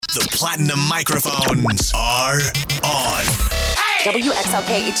The platinum microphones are on.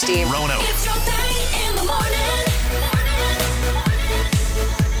 WXLK HD. Rono. It's your thing in the morning.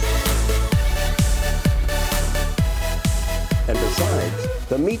 And besides,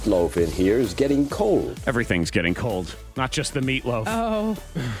 the meatloaf in here is getting cold. Everything's getting cold. Not just the meatloaf. Oh.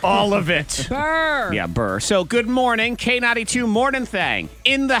 All of it. Burr. Yeah, burr. So good morning. K92 Morning Thang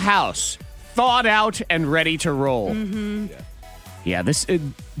in the house. Thawed out and ready to roll. Mm-hmm. Yeah, this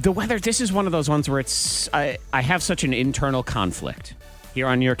the weather, this is one of those ones where it's I have such an internal conflict. Here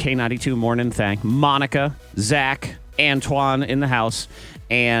on your K92 Morning Thang, Monica, Zach, Antoine in the house.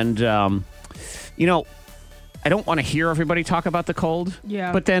 And, I don't want to hear everybody talk about the cold.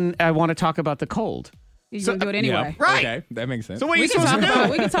 Yeah. But then I want to talk about the cold. You're going to do it anyway. Right. Okay, that makes sense. So what are you We can, supposed talk to do?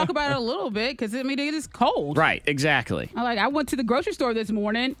 about, we can talk about it a little bit because, it is cold. Right, exactly. I went to the grocery store this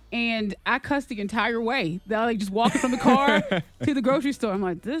morning and I cussed the entire way. Just walking from the car to the grocery store. I'm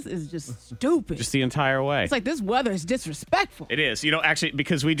like, this is just stupid. Just the entire way. It's like this weather is disrespectful. It is. Actually,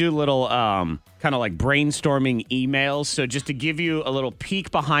 because we do little kind of like brainstorming emails. So just to give you a little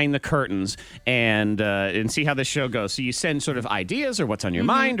peek behind the curtains and see how this show goes. So you send sort of ideas or what's on your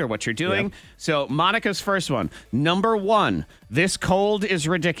mind or what you're doing. Yep. So Monica's first one. Number 1, this cold is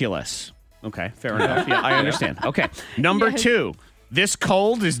ridiculous. Okay, fair enough. Yeah, I understand. Okay. Number 2. This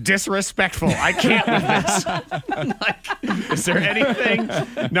cold is disrespectful. I can't with this. Is there anything?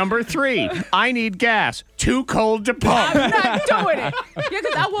 Number 3, I need gas. Too cold to pump. I'm not doing it. Yeah,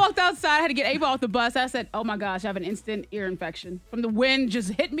 because I walked outside, I had to get Ava off the bus. I said, oh my gosh, I have an instant ear infection. From the wind just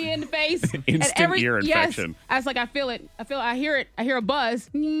hit me in the face. Instant ear infection. Yes. I was like, I feel it. I hear it. I hear a buzz.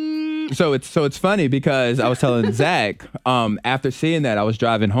 So it's funny because I was telling Zach, after seeing that, I was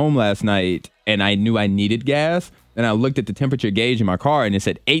driving home last night and I knew I needed gas. And I looked at the temperature gauge in my car and it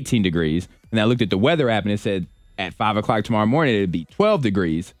said 18 degrees. And I looked at the weather app and it said at 5 o'clock tomorrow morning, it'd be 12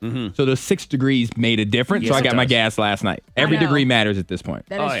 degrees. Mm-hmm. So those 6 degrees made a difference. Yes, so I got my does. gas last night. Every degree matters at this point.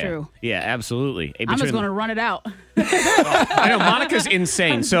 That is true. Yeah, absolutely. I'm just going to run it out. I know, Monica's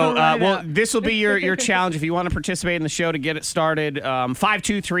insane. So, out. this will be your challenge. If you want to participate in the show to get it started,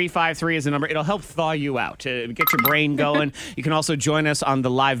 52353 is the number. It'll help thaw you out, to get your brain going. You can also join us on the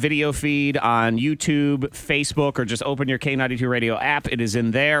live video feed on YouTube, Facebook, or just open your K92 Radio app. It is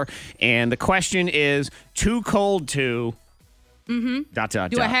in there. And the question is, too cold to... Mm-hmm.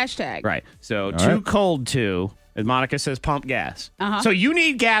 Do a hashtag. Right. So, All too right. cold to... As Monica says, pump gas. Uh-huh. So you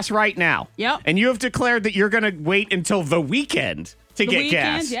need gas right now. Yep. And you have declared that you're going to wait until the weekend to get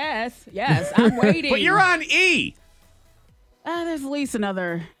gas. Yes, I'm waiting. But you're on E. There's at least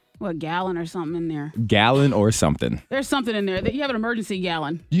another, gallon or something in there. Gallon or something. There's something in there. You have an emergency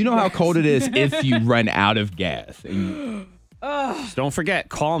gallon. Do you know how cold it is if you run out of gas? Just don't forget,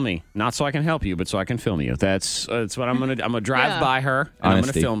 call me. Not so I can help you, but so I can film you. That's what I'm going to do. I'm going to drive by her, and I'm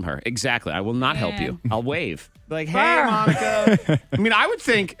going to film her. Exactly. I will not help you. I'll wave. Like, hey, Monica. I mean, I would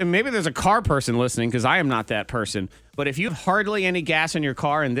think, and maybe there's a car person listening, because I am not that person, but if you have hardly any gas in your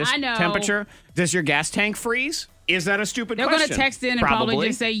car in this temperature, does your gas tank freeze? Is that a stupid They're question? going to text in and probably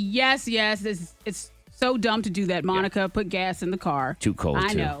just say, yes. It's so dumb to do that, Monica. Put gas in the car. Too cold,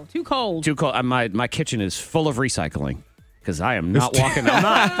 I know. Too cold. Too cold. My kitchen is full of recycling. Because I am not walking.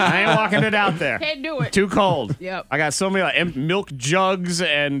 I ain't walking it out there. Can't do it. Too cold. Yep. I got so many milk jugs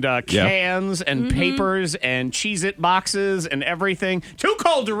and cans and papers and Cheez-It boxes and everything. Too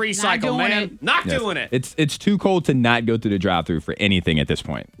cold to recycle, man. Not doing it. It's too cold to not go through the drive-thru for anything at this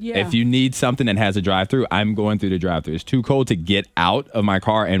point. Yeah. If you need something that has a drive-thru, I'm going through the drive-thru. It's too cold to get out of my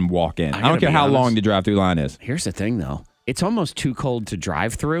car and walk in. I don't care how long the drive-thru line is. Here's the thing, though. It's almost too cold to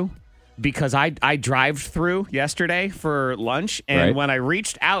drive through. Because I drive through yesterday for lunch, and when I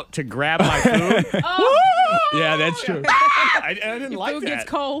reached out to grab my food, yeah, that's true. I didn't like food that. gets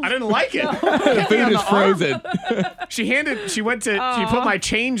cold. I didn't like it. The food is frozen. She put my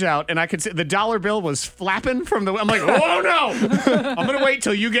change out, and I could see the dollar bill was flapping from the. I'm like, oh no! I'm gonna wait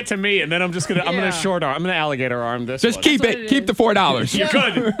till you get to me, and then I'm gonna short arm. I'm gonna alligator arm this. Just one. keep it. Keep the $4. You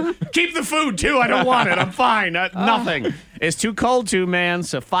could keep the food too. I don't want it. I'm fine. Nothing. It's too cold to, man.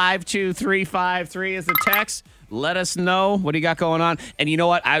 So 52353 is the text. Let us know what do you got going on. And you know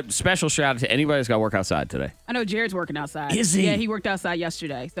what? Special shout out to anybody who's got to work outside today. I know Jared's working outside. Is he? Yeah, he worked outside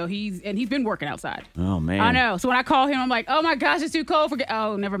yesterday. So he's been working outside. Oh, man. I know. So when I call him, I'm like, oh my gosh, it's too cold.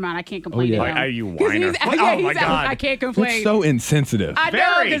 Oh, never mind. I can't complain. yeah. to him. Are you whiner? Oh my God. I can't complain. It's so insensitive. I know,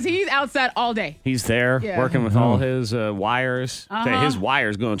 Very. because he's outside all day. He's there working with all his wires. Uh-huh. His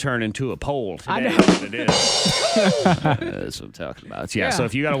wire's going to turn into a pole today. I know. That's what it is. That's what I'm talking about. Yeah, Yeah. so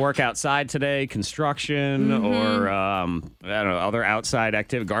if you got to work outside today, construction or I don't know, other outside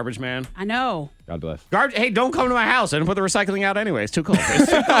activity, garbage man. I know. God bless. Hey, don't come to my house. I didn't put the recycling out anyway. It's too cold. It's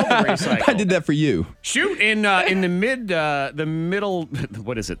too cold to recycle. I did that for you. Shoot, in the middle,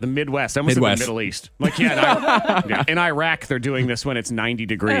 what is it? The Midwest. I almost said Midwest. the Middle East. Like, in Iraq, they're doing this when it's 90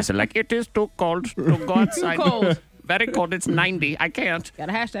 degrees. They're like, it is too cold to go outside. Too cold. Very cold. It's 90. I can't. Got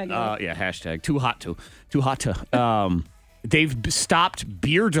a hashtag. Yeah, hashtag. Too hot to. They've stopped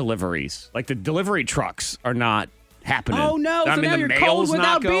beer deliveries. Like, the delivery trucks are not happening. Oh, no. I So mean, now the you're mail's cold not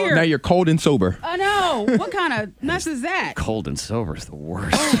without going. beer. Now you're cold and sober. I know. What kind of mess is that? Cold and sober is the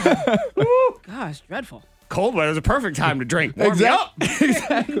worst. Gosh, dreadful. Cold weather is a perfect time to drink. Warm you up.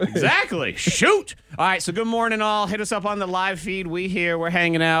 Exactly. Shoot. All right. So good morning, all. Hit us up on the live feed. We're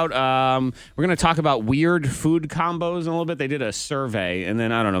hanging out. We're going to talk about weird food combos in a little bit. They did a survey, and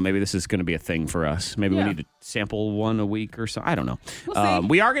then I don't know. Maybe this is going to be a thing for us. Maybe we need to sample one a week or so. I don't know. We'll see.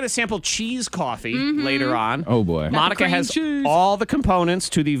 We are going to sample cheese coffee later on. Oh, boy. Monica cream has cheese. all the components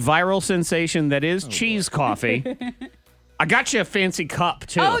to the viral sensation that is cheese coffee. I got you a fancy cup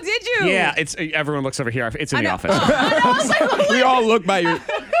too. Oh, did you? Yeah, it's everyone looks over here. It's in the office. I was like, We all look by your.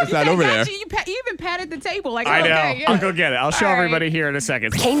 It's not over there. You even patted the table. Like, I know. okay, yeah. I'll go get it. I'll show All right. everybody here in a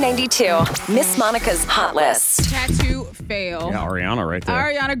second. K92, Miss Monica's Hot List. Tattoo fail. Yeah, Ariana right there.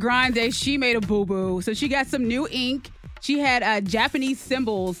 Ariana Grande, she made a boo-boo. So she got some new ink. She had Japanese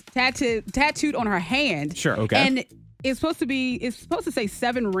symbols tattooed on her hand. Sure. Okay. And it's supposed to say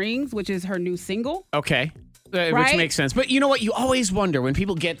 7 rings, which is her new single. Okay. Which Right? makes sense. But you know what? You always wonder when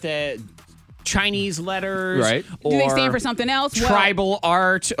people get the Chinese letters, Right. or Do they stand for something else? Well, tribal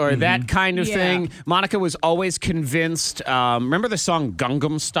art or that kind of Yeah. thing. Monica was always convinced. Remember the song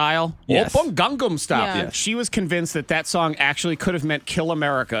Gangnam Style? Yes. Open Gangnam Style. Yeah. Yes. She was convinced that song actually could have meant Kill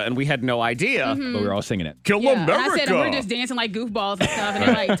America, and we had no idea. But we were all singing it. Kill Yeah, and America. I said we're just dancing like goofballs and stuff, and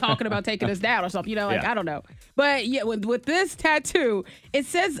they're like talking about taking us down or something. You know, like Yeah. I don't know. But yeah, with this tattoo, it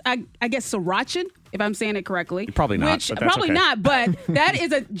says I guess sriracha, if I'm saying it correctly. Probably not, Which but that's probably okay. not. But that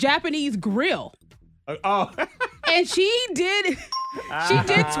is a Japanese grill. Oh. And she did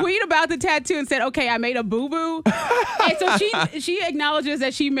tweet about the tattoo and said, "Okay, I made a boo boo." And so she acknowledges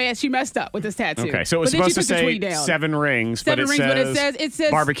that she messed up with this tattoo. Okay, so it was But then she supposed to took the say tweet down. 7 rings, Seven rings, but it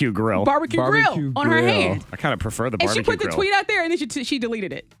says barbecue grill. barbecue grill on her grill. hand. I kind of prefer the And barbecue she put the grill. tweet out there, and then she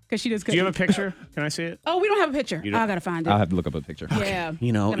deleted it because she just Do couldn't. you have a picture? Can I see it? Oh, we don't have a picture. don't- I gotta find it. I'll have to look up a picture. Yeah.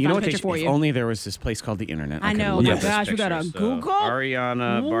 You know Gotta find a what? picture for If you. only there was this place called the internet. I could know. look Oh up my this gosh, we picture. gotta So, Google.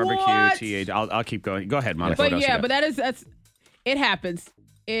 Ariana What? barbecue. I'll keep going. Go ahead, Monica. What But else you yeah, got? but that's it happens.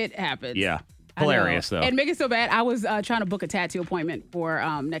 It happens. Yeah. I know. Hilarious though. And make it so bad. I was trying to book a tattoo appointment for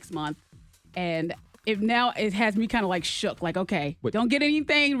next month, and it has me kind of like shook. Like, okay, Wait. don't get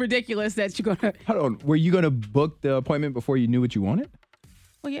anything ridiculous that you're gonna. Hold on. Were you going to book the appointment before you knew what you wanted?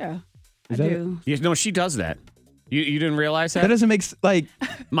 Well, yeah, Is I that do. No, she does that. You didn't realize That that? doesn't make like.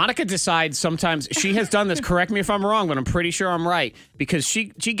 Monica decides sometimes, she has done this, correct me if I'm wrong, but I'm pretty sure I'm right, because she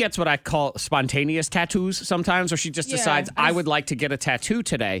gets what I call spontaneous tattoos sometimes, where she just Yeah, decides, I would like to get a tattoo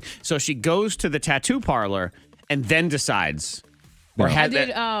today. So she goes to the tattoo parlor and then decides. Or,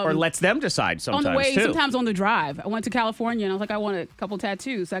 No. or lets them decide sometimes, On the way, too. sometimes on the drive. I went to California and I was like, I want a couple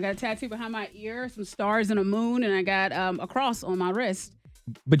tattoos. So I got a tattoo behind my ear, some stars and a moon, and I got a cross on my wrist.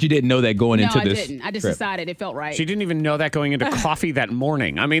 But you didn't know that going No, into I this. didn't. I just trip. decided it felt right. She didn't even know that going into coffee that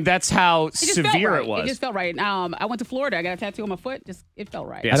morning. I mean, that's how It just felt severe right. it was. It just felt right. I went to Florida. I got a tattoo on my foot. It felt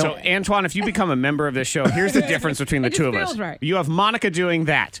right. Yeah, so Antoine, if you become a member of this show, here's the difference between the It two just of us. feels right. You have Monica doing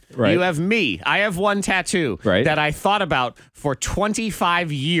that. Right. You have me. I have one tattoo Right. that I thought about for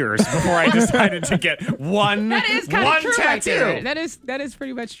 25 years before I decided to get one That is kind one of true tattoo. right there. That is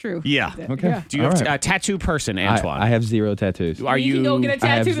pretty much true. Yeah. Okay. Yeah. Do you have All right. a tattoo person, Antoine? I have 0 tattoos. Are You can go get a I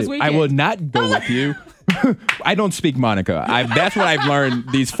have tattoo this ze- weekend. I will not go with you. I don't speak Monica. That's what I've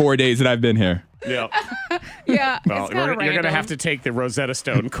learned these 4 days that I've been here. Yeah. Yeah, Well, it's kind of you're going to have to take the Rosetta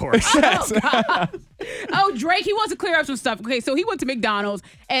Stone course. Oh, Drake, he wants to clear up some stuff. Okay, so he went to McDonald's,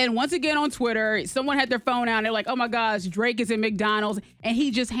 and once again on Twitter, someone had their phone out, and they're like, oh my gosh, Drake is in McDonald's, and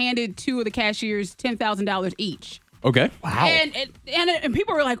he just handed 2 of the cashiers $10,000 each. Okay. Wow. And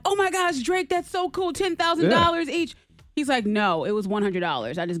people were like, oh my gosh, Drake, that's so cool, $10,000 each. He's like, no, it was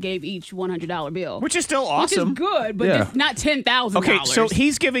 $100. I just gave each $100 bill. Which is still Which awesome. is good, but Yeah. just not $10,000. Okay, so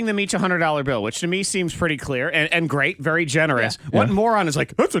he's giving them each a $100 bill, which to me seems pretty clear and great, very generous. Yeah. What moron is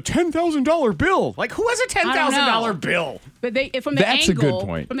like, that's a $10,000 bill? Like, who has a $10,000 bill? But from That's a the good angle,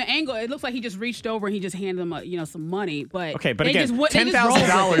 point. From the angle, it looks like he just reached over and he just handed them, some money. But Okay, but they again, just went- they just rolled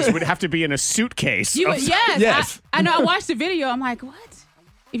with $10,000 it. would have to be in a suitcase. You, of- yes, Yes. I know. I watched the video. I'm like, what?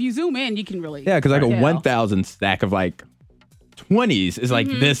 If you zoom in, you can really. Yeah, because like a tell. 1,000 stack of like 20s is like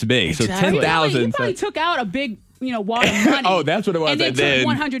this big. So Exactly. 10,000. He probably took out a big, wad of money. Oh, that's what it was. And then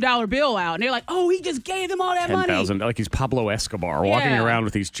took $100 bill out. And they're like, oh, he just gave them all that money. 10,000. Like he's Pablo Escobar walking Yeah. around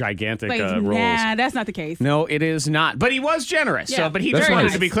with these gigantic Like, rolls. nah, that's not the case. No, it is not. But he was generous. Yeah. So, but he That's just wanted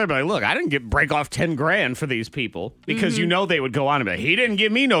nice. to be clear. But like, look, I didn't break off $10,000 for these people because you know they would go on and be like, he didn't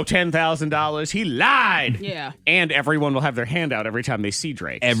give me no $10,000. He lied. Yeah. And everyone will have their hand out every time they see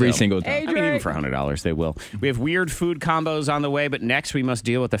Drake. Every So- single time. Hey, I mean, even Drake. for $100, they will. We have weird food combos on the way, but next we must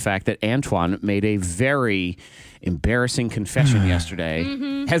deal with the fact that Antoine made a very embarrassing confession yesterday.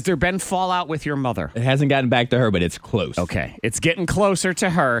 Has there been fallout with your mother? It hasn't gotten back to her, but it's close. Okay, it's getting closer to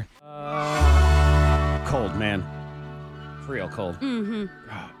her. Cold, man. It's real cold.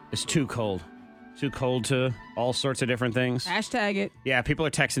 It's too cold. Too cold to all sorts of different things. Hashtag it. Yeah, people are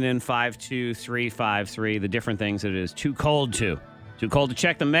texting in 52353, the different things that it is too cold to. Too cold to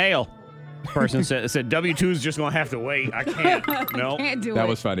check the mail. Person said W2's just going to have to wait. I can't. No. Can't do it. That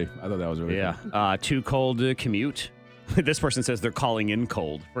was funny. I thought that was really Yeah. funny. Too cold to commute. This person says they're calling in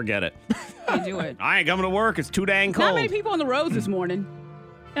cold. Forget it. Can't do it. I ain't coming to work. It's too dang cold. Not many people on the roads this morning.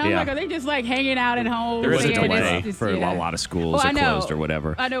 And I'm Yeah. like, are they just like hanging out at home? There is a saying delay it's just- for yeah. a lot of schools Well, are I know. closed or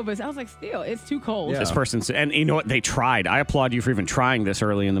whatever. I know, but I was like, still, it's too cold. Yeah. This person said, and you know what? They tried. I applaud you for even trying this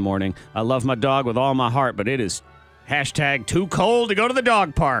early in the morning. I love my dog with all my heart, but it is hashtag too cold to go to the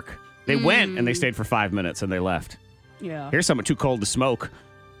dog park. They went and they stayed for 5 minutes and they left. Yeah. Here's something too cold to smoke.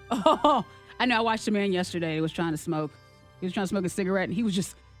 Oh, I know. I watched a man yesterday who was trying to smoke. He was trying to smoke a cigarette, and he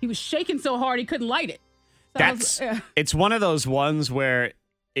was shaking so hard he couldn't light it. So I was- It's one of those ones where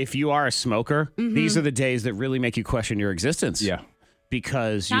if you are a smoker, these are the days that really make you question your existence. Yeah.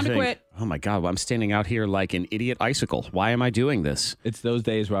 Because Time you to think, quit. oh my God, I'm standing out here like an idiot icicle. Why am I doing this? It's those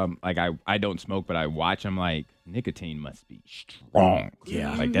days where I'm like, I don't smoke, but I watch. I'm like, nicotine must be strong.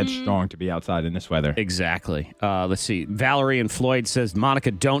 Yeah. Like that's strong to be outside in this weather. Exactly. Let's see. Valerie and Floyd says, Monica,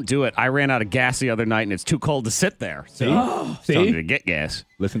 don't do it. I ran out of gas the other night and it's too cold to sit there. So See? tell me to get gas.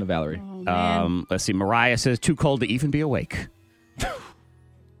 Listen to Valerie. Oh, man. Let's see. Mariah says, too cold to even be awake.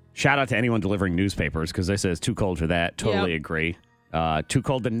 Shout out to anyone delivering newspapers because they say it's too cold for that. Totally Yep. agree. Too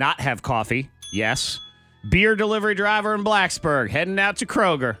cold to not have coffee. Yes. Beer delivery driver in Blacksburg heading out to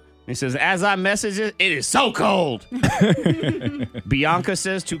Kroger. He says, as I message it, it is so cold. Bianca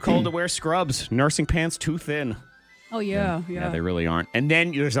says, too cold to wear scrubs. Nursing pants too thin. Oh, yeah. Yeah, they really aren't. And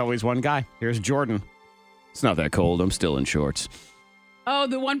then there's always one guy. Here's Jordan. It's not that cold. I'm still in shorts. Oh,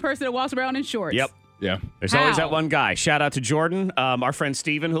 the one person that walks around in shorts. Yep. Yeah. There's always How? that one guy. Shout out to Jordan. Our friend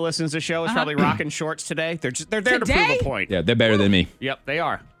Steven, who listens to the show, is probably rocking shorts today. They're there to Today? prove a point. Yeah, they're better than me. Yep, they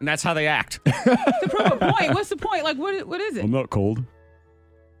are. And that's how they act. To prove a point. What's the point? Like, what is it? not cold.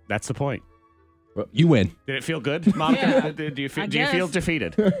 That's the point. Well, you win. Did it feel good, Monica? Yeah, do you I feel guess.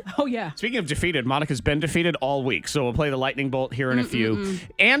 defeated? Oh, yeah. Speaking of defeated, Monica's been defeated all week, so we'll play the lightning bolt here in a few.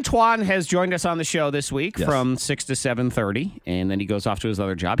 Antoine has joined us on the show this week Yes. from 6 to 7:30, and then he goes off to his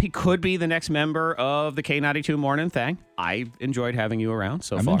other job. He could be the next member of the K92 Morning Thang. I enjoyed having you around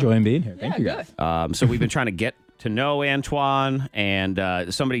so I'm far. enjoying being here. Thank you Yeah, guys. So we've been trying to get to know Antoine, and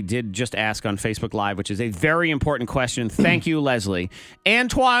somebody did just ask on Facebook Live, which is a very important question. Thank you, Leslie.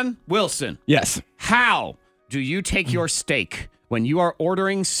 Antoine Wilson, Yes. how do you take your steak when you are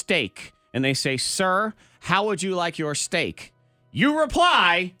ordering steak and they say, sir, how would you like your steak? You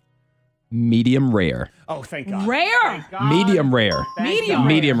reply, Medium rare. oh, thank God. Rare. Medium rare. Medium.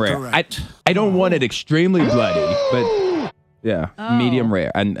 Medium rare. I don't want it extremely bloody, but yeah, medium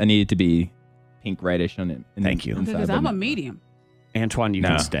rare. I need it to be pink reddish on it. Thank you. Because I'm a medium. Antoine, you No.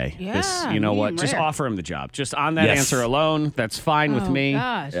 can stay. Yeah, you know what? medium Just rare. offer him the job. Just on that Yes. answer alone, that's fine with Oh, me.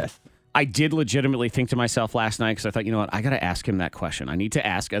 gosh. Yes. I did legitimately think to myself last night because I thought, you know what? I got to ask him that question. I need to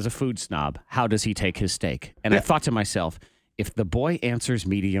ask as a food snob, how does he take his steak? And I thought to myself, if the boy answers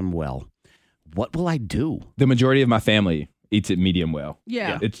medium well, what will I do? The majority of my family eats it medium well.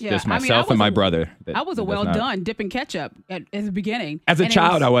 Yeah. It's yeah. just I mean, myself and my brother. I was a well done dipping ketchup at the beginning. As a And it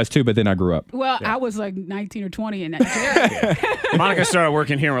child, was- I was too, but then I grew up. Well, I was like 19 or 20 and Jared. Monica started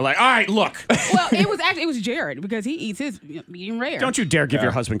working here. And we're like, all right, look, Well, it was Jared because he eats his medium rare. don't you dare give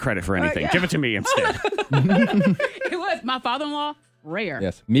your husband credit for anything. yeah. Give it to me instead. It was my father-in-law rare.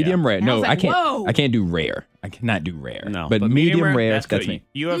 Yes. Medium rare. And I No, was I like, can't. whoa. I can't do rare. I cannot do rare. No, but medium rare. That's good. me.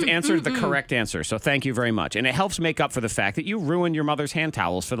 You have answered the correct answer, so thank you very much. And it helps make up for the fact that you ruined your mother's hand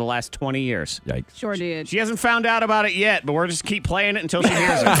towels for the last 20 years. Yikes. Sure did. She hasn't found out about it yet, but we're just keep playing it until she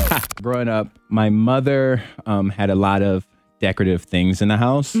hears it. Growing up, my mother had a lot of decorative things in the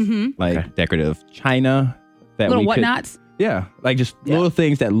house, like decorative china that Little we could- whatnots. Yeah, like just little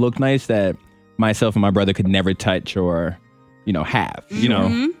things that look nice that myself and my brother could never touch or, have. You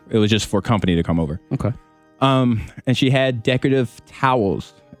know, it was just for company to come over. Okay. And she had decorative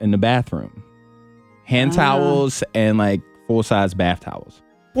towels in the bathroom. Hand towels and like full-size bath towels.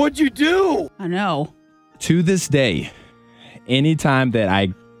 What'd you do? I know. To this day, anytime that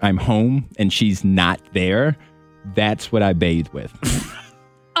I'm home and she's not there, that's what I bathe with.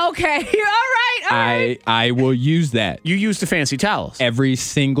 Okay. All right. I will use that. You use the fancy towels. Every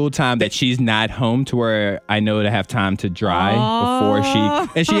single time that she's not home to where I know to have time to dry before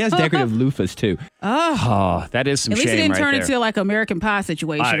and she has decorative loofahs too. Oh, that is some At least shame it didn't right turn there. into like American Pie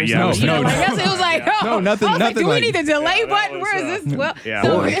situation or yeah, something. no, Like, it was like, No, nothing- I was like, nothing do we like- need a delay Yeah, that button? was, Where is this? Well, yeah.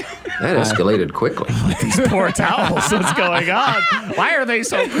 so- Boy, that escalated quickly. These poor towels. What's going on? Why are they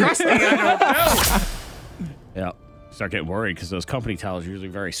so crusty? I don't know. Yeah. Start getting worried because those company towels are usually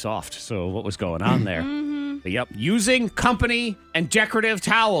very soft. So what was going on there? But yep. Using company and decorative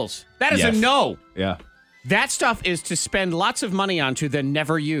towels. That is Yes. a no. Yeah. That stuff is to spend lots of money on to then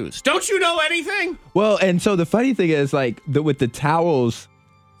never use. Don't you know anything? Well, and so the funny thing is like with the towels,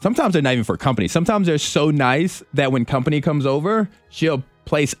 sometimes they're not even for company. Sometimes they're so nice that when company comes over, she'll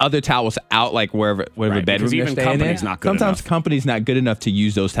place other towels out like whatever Right, bedroom because they're even staying company's in. not good Sometimes enough. company's not good enough to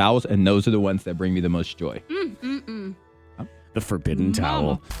use those towels, and those are the ones that bring me the most joy. The forbidden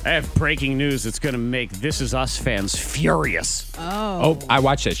towel. I have breaking news that's going to make This Is Us fans furious. Oh, I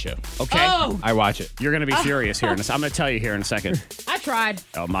watch that show. Okay? Oh. I watch it. You're going to be furious here. I'm going to tell you here in a second. I tried.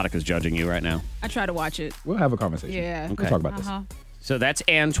 Oh, Monica's judging you right now. I tried to watch it. We'll have a conversation. Yeah. We'll talk about this. So that's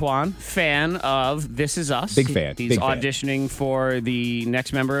Antoine, fan of This Is Us. Big fan. He's Big fan. auditioning for the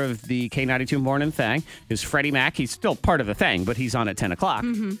next member of the K92 Morning Thang. Is Freddie Mac. He's still part of the Thang, but he's on at 10 o'clock.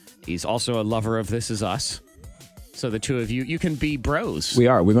 He's also a lover of This Is Us. So the two of you can be bros. We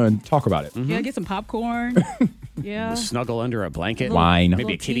are. We're going to talk about it. Yeah, get some popcorn. Yeah. Snuggle under a blanket. Wine. Maybe a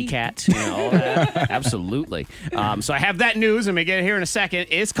Little kitty tea. cat. You know, all that. Absolutely. So I have that news. I'm going to get it here in a second.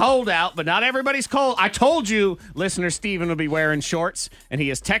 It's cold out, but not everybody's cold. I told you, listener Steven will be wearing shorts, and he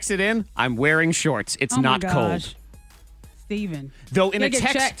has texted in, I'm wearing shorts. It's Oh my not gosh. cold. Steven. Though in a Gotta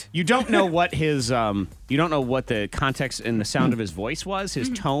get text, checked. you don't know what his, you don't know what the context and the sound of his voice was, his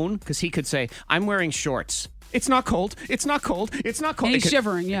tone, because he could say, I'm wearing shorts. It's not cold. It's not cold. It's not cold. And It he's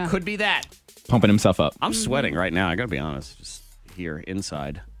shivering, yeah. It could be that. Pumping himself up. I'm sweating right now. I got to be honest. Just here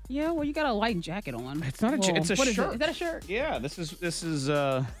inside. Yeah, well, you got a light jacket on. It's not a Well, it's a what is it? shirt. Is that a shirt? Yeah, this is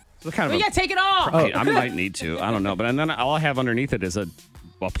the kind Well, of you got to take it off. I might need to. I don't know, but then all I have underneath it is a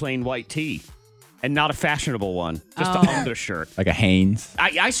plain white tee, and not a fashionable one, just an undershirt. Like a Hanes.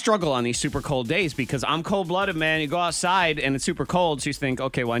 I struggle on these super cold days because I'm cold-blooded, man. You go outside and it's super cold, so you think,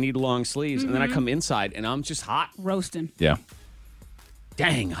 okay, well, I need long sleeves, and then I come inside and I'm just hot, Roasting. Yeah.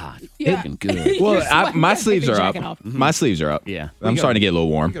 dang hot, Yeah. looking good. Well, You're sweating. my You gotta sleeves take are the up. jacket off. My sleeves are up. Yeah. I'm starting to get a little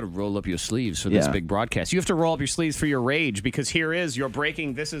You warm. got to roll up your sleeves for this Yeah. big broadcast. You have to roll up your sleeves for your rage because here is your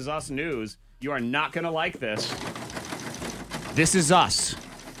breaking This Is Us news. You are not going to like this. This Is Us.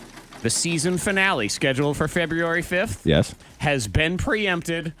 The season finale, scheduled for February 5th, Yes. has been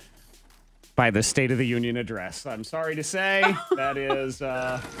preempted by the State of the Union address. I'm sorry to say that is,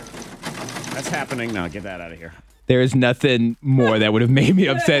 that's happening. No, get that out of here. There is nothing more that would have made me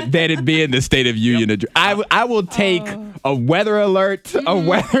upset than it being the State of Union address. I will take a weather alert, a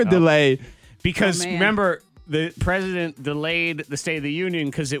weather delay. Because Oh, man. remember, the president delayed the State of the Union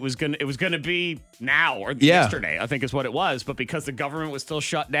because it was gonna be now or Yeah. yesterday, I think is what it was. But because the government was still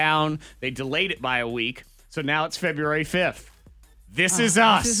shut down, they delayed it by a week. So now it's February 5th. This Is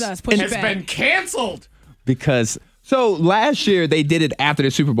Us. This Is Us. Push it has back. been canceled. Because so last year they did it after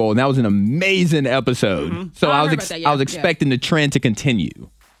the Super Bowl, and that was an amazing episode. So Oh, I I was heard about that, yeah, I was yeah. expecting the trend to continue,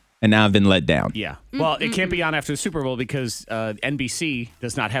 and now I've been let down. Yeah. Well, it can't be on after the Super Bowl because NBC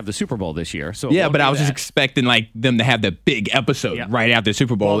does not have the Super Bowl this year. So it Yeah, won't but be I was just that. expecting like them to have the big episode Yeah. right after the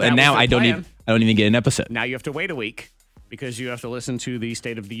Super Bowl, Well, that and was now the I don't plan. even get an episode. Now you have to wait a week because you have to listen to the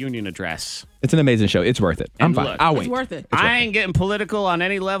State of the Union address. It's an amazing show. It's worth it. I'm And fine. look, I'll It's wait. worth it. I ain't getting political on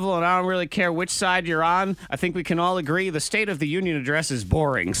any level, and I don't really care which side you're on. I think we can all agree the State of the Union address is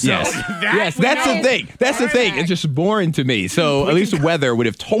boring. So Yes, yes, we that's know. the thing. That's the thing. It's just boring to me. So at least weather would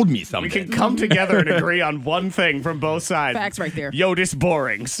have told me We something. can come together and agree on one thing from both sides. Facts right there. Yo, this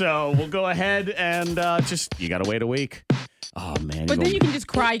boring. So we'll go ahead and you got to wait a week. Oh, man. But then you can just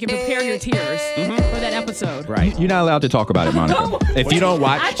cry. You can prepare your tears for that episode. Right. You're not allowed to talk about it, Monica. If you don't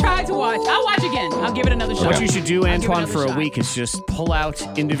watch, I tried to watch. I'll watch again. I'll give it another shot. What you should do, I'll give it Antoine, another for a shot. week is just pull out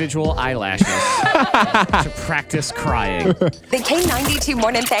individual eyelashes to practice crying. The K92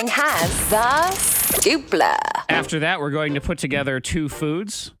 Morning Thang has the Dupla. After that, we're going to put together two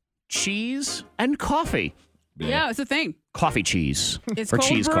foods, cheese and coffee. Yeah, it's a thing. Coffee cheese. It's or cold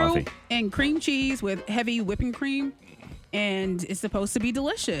cheese brew coffee. and cream cheese with heavy whipping cream, and it's supposed to be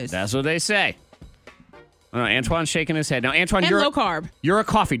delicious. That's what they say. Antoine's shaking his head. Now, Antoine, And you're low carb. You're a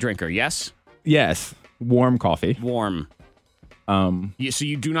coffee drinker, yes? Yes. Warm coffee. Warm. So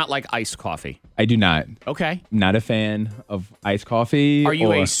you do not like iced coffee? I do not. Okay. Not a fan of iced coffee. Are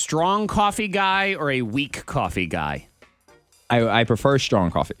you a strong coffee guy or a weak coffee guy? I prefer strong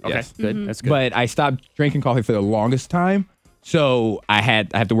coffee. Okay, Yes. good. That's good. But I stopped drinking coffee for the longest time. So I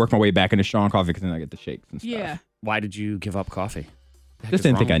have to work my way back into strong coffee because then I get the shakes and stuff. Yeah. Why did you give up coffee? Just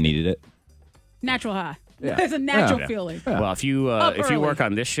didn't think I needed it. Natural high. Yeah. It's a natural Yeah. feeling. Well, if you early. work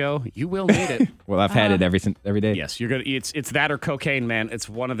on this show, you will need it. Well, I've had it every day. Yes, you're gonna. It's that or cocaine, man. It's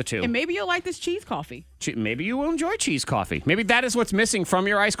one of the two. And maybe you'll like this cheese coffee. Maybe you will enjoy cheese coffee. Maybe that is what's missing from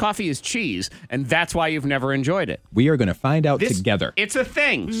your iced coffee is cheese, and that's why you've never enjoyed it. We are going to find out together. It's a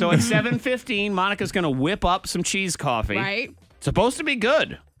thing. So at 7:15, Monica's going to whip up some cheese coffee. Right? It's supposed to be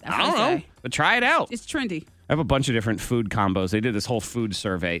good. That's I what don't I know, say. but try it out. It's trendy. I have a bunch of different food combos. They did this whole food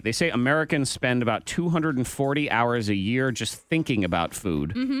survey. They say Americans spend about 240 hours a year just thinking about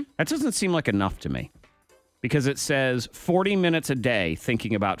food. That doesn't seem like enough to me because it says 40 minutes a day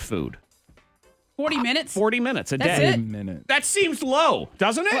thinking about food. 40 minutes? 40 minutes a That's day. it? Minute. That seems low,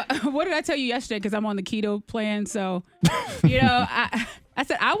 doesn't it? What did I tell you yesterday? Because I'm on the keto plan. So, I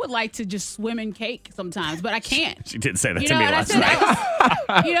said I would like to just swim in cake sometimes, but I can't. She did say that You to know, me and I last said,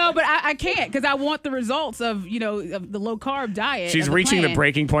 night. but I can't because I want the results of the low carb diet. She's of reaching the plan.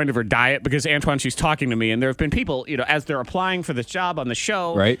 breaking point of her diet because, Antoine, she's talking to me, and there have been people, as they're applying for this job on the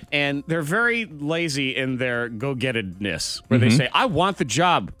show, Right. and they're very lazy in their go-gettedness, where they say, I want the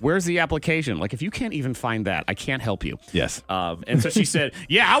job. Where's the application? Like, if you can't even find that, I can't help you. Yes. And so she said,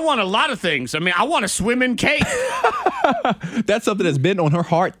 yeah, I want a lot of things. I mean, I want to swim in cake. That's something that's been on her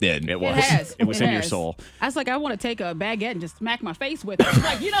heart then. It was. It has. It was in your has. soul. I was like, I want to take a baguette and just smack my face with it.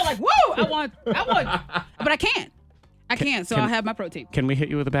 Like, woo! I want, but I can't. I can't. So I'll have my protein. Can we hit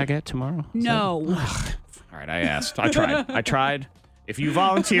you with a baguette tomorrow? No. All right, I asked. I tried. If you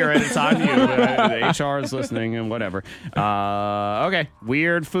volunteer it, it's on you. The HR is listening and whatever. Okay.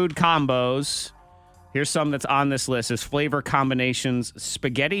 Weird food combos. Here's some that's on this list is flavor combinations.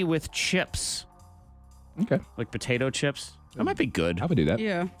 Spaghetti with chips. Okay. Like potato chips. That might be good. I would do that.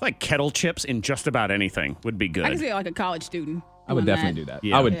 Yeah. Like kettle chips in just about anything would be good. I can see like a college student. I would doing definitely do that.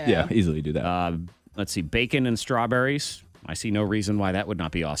 Yeah. I would, Yeah. easily do that. Let's see. Bacon and strawberries. I see no reason why that would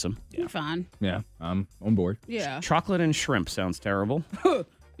not be awesome. You're fine. Yeah, I'm on board. Yeah. Chocolate and shrimp sounds terrible.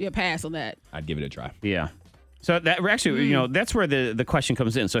 Yeah, pass on that. I'd give it a try. Yeah. So that actually, that's where the question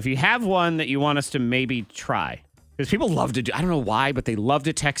comes in. So if you have one that you want us to maybe try, because people love to do, I don't know why, but they love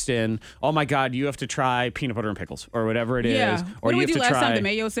to text in, oh my God, you have to try peanut butter and pickles or whatever it is. Yeah. Or What did you we have do to last try time? The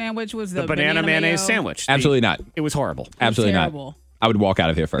mayo sandwich was the the banana mayonnaise mayo. sandwich. Absolutely not. It was horrible. Absolutely terrible. not. I would walk out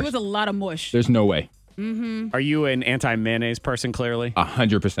of here It first. was a lot of mush. There's no way. Are you an anti-mayonnaise person, clearly?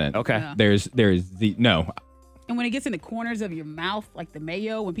 100%. Okay. Yeah. There's no. And when it gets in the corners of your mouth, like the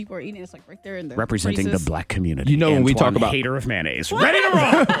mayo, when people are eating, it's like right there in the Representing creases. the black community. You know when we talk Antoine, about- hater of mayonnaise. Ready to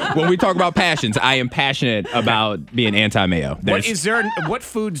roll. When we talk about passions, I am passionate about being anti-mayo. What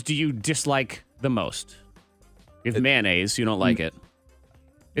foods do you dislike the most? If mayonnaise, you don't like it.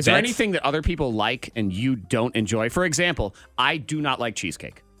 Is there That's- anything that other people like and you don't enjoy? For example, I do not like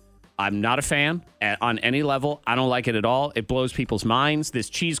cheesecake. I'm not a fan on any level. I don't like it at all. It blows people's minds. This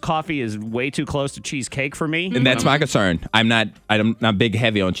cheese coffee is way too close to cheesecake for me. And that's my concern. I'm not big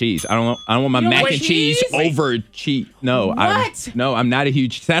heavy on cheese. I don't want my You don't mac like and cheese cheese? over cheese. No, What? I'm not a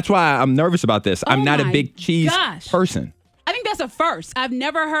huge. That's why I'm nervous about this. I'm Oh not a my big cheese gosh. person. I think that's a first. I've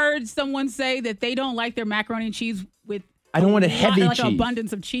never heard someone say that they don't like their macaroni and cheese with I don't want a heavy like cheese. an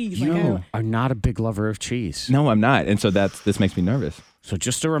abundance of cheese. No. Like, I'm not a big lover of cheese. No, I'm not. And so this makes me nervous. So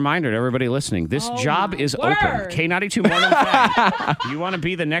just a reminder to everybody listening, this Oh job my is word. open. K92 Morning Thang. You want to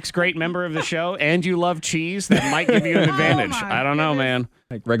be the next great member of the show and you love cheese? That might give you an advantage. my I don't know, goodness. man.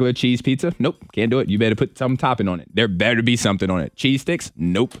 Like regular cheese pizza? Nope, can't do it. You better put some topping on it. There better be something on it. Cheese sticks?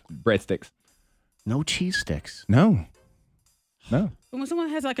 Nope. Breadsticks? No cheese sticks. No. But when someone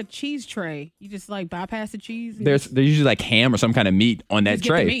has like a cheese tray, you just like bypass the cheese. And There's usually like ham or some kind of meat on that Just get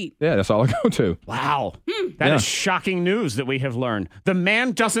the tray. meat. Yeah, that's all I go to. Wow. That Yeah. is shocking news that we have learned. The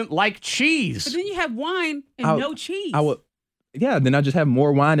man doesn't like But cheese. then you have wine and I'll- no cheese. I would. Yeah, then I'll just have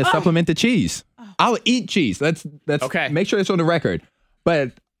more wine to supplement the cheese. I'll eat cheese. Let's Okay. make sure it's on the record. But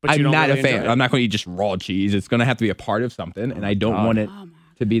you I'm don't not really a fan. enjoy it. I'm not going to eat just raw cheese. It's going to have to be a part of something, and I don't want it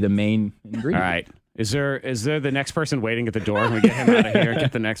to be the main ingredient. All right. Is there the next person waiting at the door? Can we get him out of here and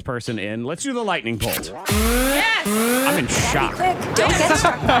get the next person in? Let's do the lightning bolt. Yes. I'm in shock. Quick, don't get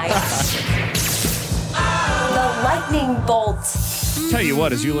struck by the lightning bolt. Tell you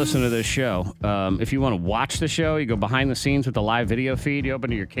what, as you listen to this show, if you want to watch the show, you go behind the scenes with the live video feed. You open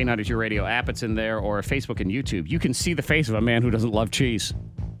to your K92 Radio app, it's in there, or Facebook and YouTube. You can see the face of a man who doesn't love cheese.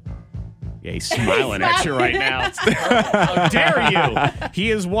 Yeah, he's smiling at you right now. How dare you? He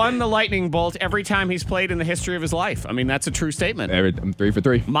has won the lightning bolt every time he's played in the history of his life. I mean, that's a true statement. I'm 3 for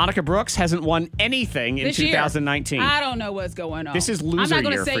 3. Monica Brooks hasn't won anything in This 2019. year, I don't know what's going on. This is loser I'm not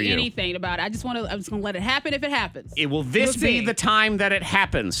year gonna for say you. anything about it. I'm just gonna let it happen if it happens. Will this We'll be see. the time that it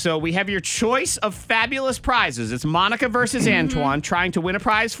happens? So we have your choice of fabulous prizes. It's Monica versus Antoine trying to win a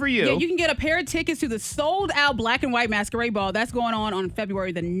prize for you. Yeah, you can get a pair of tickets to the sold-out Black and White Masquerade Ball. That's going on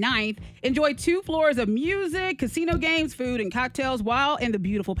February the 9th. Enjoy 2 floors of music, casino games, food, and cocktails while in the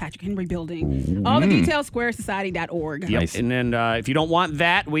beautiful Patrick Henry building. All the details, squaresociety.org. Yep. Nice. And then if you don't want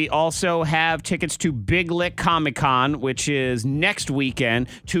that, we also have tickets to Big Lick Comic Con, which is next weekend.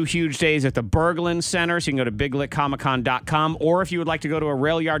 2 huge days at the Berglund Center. So you can go to biglickcomiccon.com. Or if you would like to go to a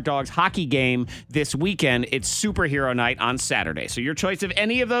Rail Yard Dogs hockey game this weekend, it's Superhero Night on Saturday. So your choice of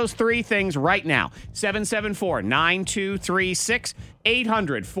any of those 3 things right now. 774-9236.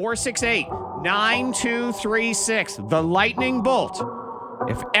 800-468-9236. The lightning bolt.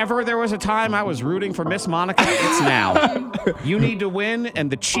 If ever there was a time I was rooting for Miss Monica, it's now. You need to win, and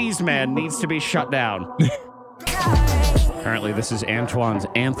the cheese man needs to be shut down. Apparently, this is Antoine's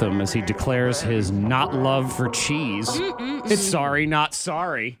anthem as he declares his not love for cheese. It's sorry, not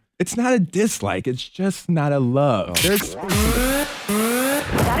sorry. It's not a dislike. It's just not a love. There's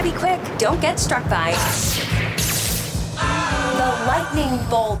Gotta be quick. Don't get struck by the lightning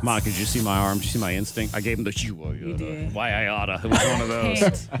bolt. Monica, did you see my arm? Did you see my instinct? I gave him the did. why I oughta. It was one of those.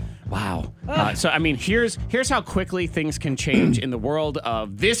 Can't. Wow. So, I mean, here's how quickly things can change in the world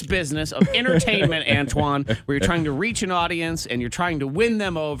of this business of entertainment, Antoine, where you're trying to reach an audience and you're trying to win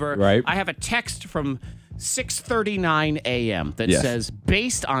them over. Right. I have a text from 6:39 a.m. that Yes. says,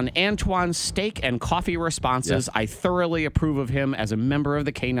 based on Antoine's steak and coffee responses, I thoroughly approve of him as a member of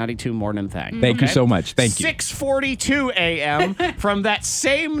the K92 Morning Thang. Thank you so much. Thank you. 6:42 a.m. from that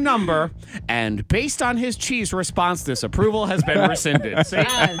same number, and based on his cheese response, this approval has been rescinded. See,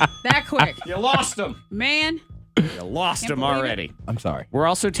 That quick. you lost him. Man, You lost him believe it. already. I'm sorry. We're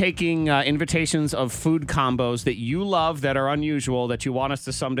also taking invitations of food combos that you love, that are unusual, that you want us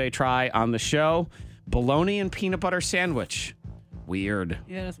to someday try on the show. Bologna and peanut butter sandwich. Weird.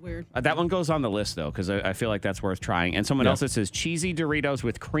 yeah, that's weird. That one goes on the list, though, because I feel like that's worth trying. And someone else that says cheesy Doritos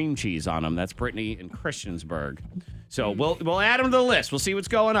with cream cheese on them. That's Brittany in Christiansburg. So we'll add them to the list. We'll see what's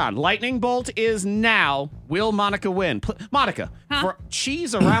going on. Lightning bolt is now. Will Monica win? Monica, for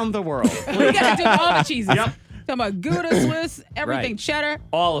cheese around the world. We gotta do all the cheeses. Yep. Talking about Gouda, Swiss, everything, Right. cheddar.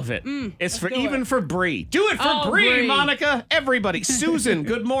 All of it. It's for do even it. for Brie. Do it for Oh, Brie, Brie. Monica. Everybody. Susan,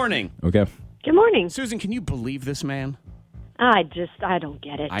 good morning. Okay. Good morning. Susan, can you believe this man? I don't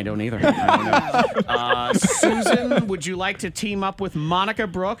get it. I don't either. I don't know. Susan, would you like to team up with Monica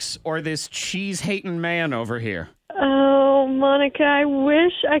Brooks or this cheese-hating man over here? Oh, Monica, I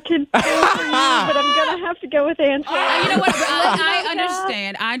wish I could go for you, but I'm going to have to go with Antoine. You know what? I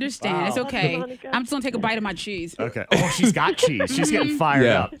understand. I understand. It's okay. Monica. I'm just gonna take a bite of my cheese. Okay. Oh, she's got cheese. She's getting fired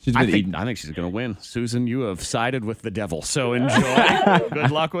Yeah, up. she's I been eating. think she's going to win. Susan, you have sided with the devil, so enjoy.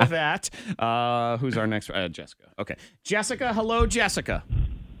 Good luck with that. Who's our next? Jessica. Okay. Jessica, hello, Jessica.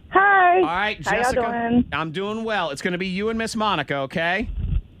 Hi. All right, How y'all Jessica. doing? I'm doing well. It's going to be you and Miss Monica, okay?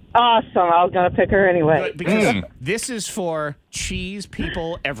 Awesome. I was going to pick her anyway. Good, because this is for cheese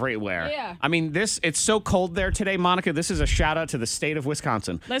people everywhere. Yeah. I mean, it's so cold there today, Monica. This is a shout out to the state of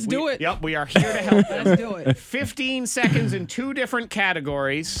Wisconsin. Let's do it. Yep, we are here to help them. Let's do it. 15 seconds in 2 different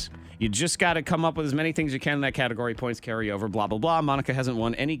categories. You just got to come up with as many things you can in that category. Points carry over, blah, blah, blah. Monica hasn't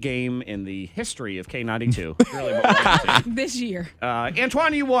won any game in the history of K92. Really what we're gonna see. This year.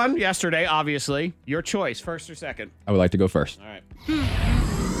 Antoine, you won yesterday, obviously. Your choice, first or second. I would like to go first. All right.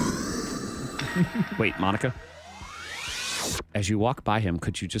 Wait, Monica. As you walk by him,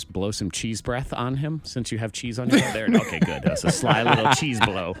 could you just blow some cheese breath on him since you have cheese on your there? Okay, good. That's a sly little cheese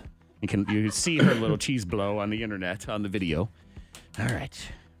blow. You see her little cheese blow on the internet, on the video. All right.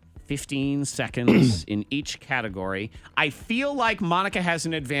 15 seconds in each category. I feel like Monica has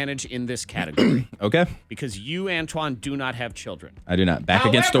an advantage in this category Okay. because you, Antoine, do not have children. I do not. Back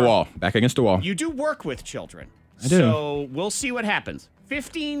against the However, wall. Back against the wall. You do work with children. I do. So we'll see what happens.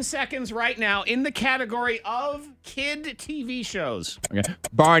 15 seconds right now in the category of kid TV shows. Okay.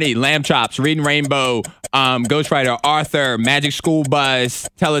 Barney, Lamb Chops, Reading Rainbow, Ghost Rider, Arthur, Magic School Bus,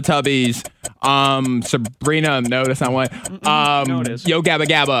 Teletubbies, Sabrina. No, that's not one. No, it is. Yo Gabba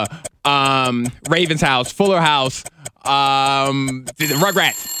Gabba, Raven's House, Fuller House,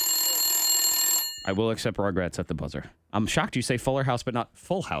 Rugrats. I will accept Rugrats at the buzzer. I'm shocked you say Fuller House, but not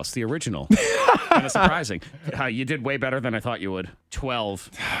Full House, the original. Kind of surprising. You did way better than I thought you would. 12.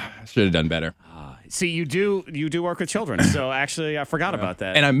 I should have done better. See, you do work with children, so actually I forgot about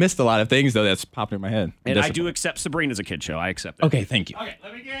that. And I missed a lot of things, though, that's popped in my head. And I do accept Sabrina's a kid show. I accept it. Okay, thank you. Okay,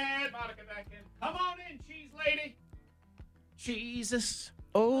 let me get Monica back in. Come on in, cheese lady. Jesus.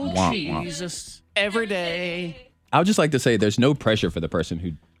 Oh, Wah, wah. Jesus. Every day. I would just like to say there's no pressure for the person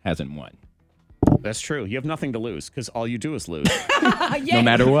who hasn't won. That's true. You have nothing to lose because all you do is lose. No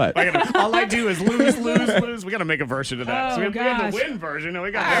matter what. All I do is lose. We got to make a version of that. Oh, So we have gosh. the win version. And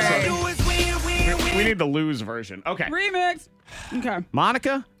we got this one. We need the lose version. Okay. Remix. Okay.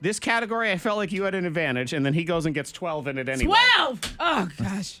 Monica, this category, I felt like you had an advantage, and then he goes and gets 12 in it anyway. 12. Oh,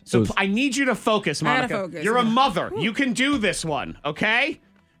 gosh. So I need you to focus, I gotta Monica. focus. You're a mother. You can do this one, okay?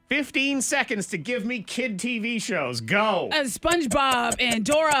 15 seconds to give me kid TV shows. Go. SpongeBob and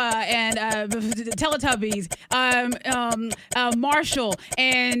Dora and Teletubbies, Marshall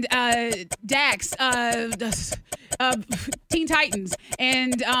and Dax, Teen Titans,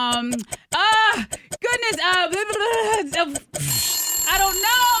 and goodness, I don't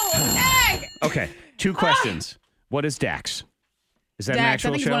know. Dang. Okay, 2 questions. What is Dax? Is that an Dax, I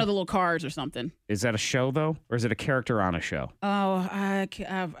actual think show? it's one of the little cars or something. Is that a show, though? Or is it a character on a show? Oh,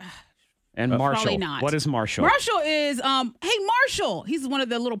 And Marshall. probably not. What is Marshall? Marshall is hey Marshall. He's one of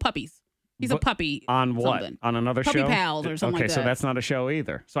the little puppies. He's a puppy. On what? Something. On another Puppy show? Pals or something okay, like so that. that's not a show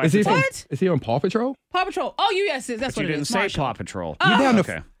either. So Is he, from, What? is he on Paw Patrol? Paw Patrol. Oh, yes, that's But what you it didn't is. say Marshall. Paw Patrol. You down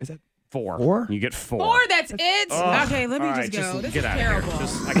Okay. to is that 4. 4? You get 4. 4, that's it? Ugh. Okay, let me All just right, go. This get is out terrible. Of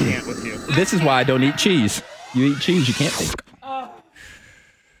here. I can't with you. This is why I don't eat cheese. You eat cheese, you can't think.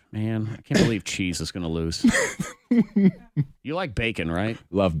 Man, I can't believe cheese is going to lose. You like bacon, right?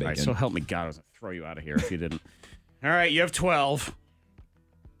 Love All bacon. right, so help me God, I was going to throw you out of here if you didn't. All right, you have 12.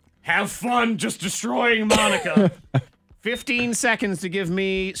 Have fun just destroying Monica. 15 seconds to give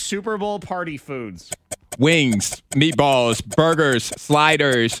me Super Bowl party foods. Wings, meatballs, burgers,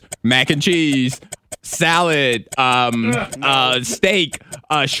 sliders, mac and cheese, salad, steak,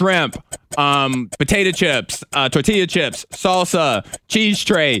 shrimp, potato chips, tortilla chips, salsa, cheese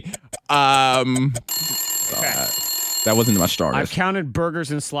tray. That wasn't my starters. I've counted burgers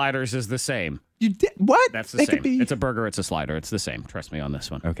and sliders as the same. You did what? That's the They same. could be- It's a burger, it's a slider. It's the same. Trust me on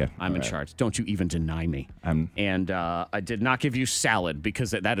this one. Okay, I'm in all right. charge. Don't you even deny me. I'm- And I did not give you salad because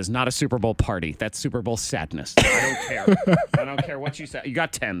that is not a Super Bowl party. That's Super Bowl sadness. I don't care. I don't care what you said. You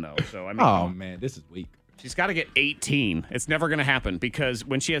got 10, though. So, I mean, Oh man, this is weak. she's got to get 18. It's never going to happen because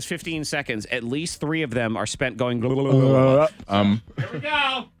when she has 15 seconds, at least 3 of them are spent going. Here we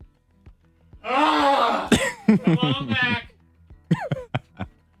go. Come on back.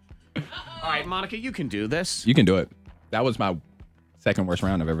 All right, Monica, you can do this. You can do it. That was my second worst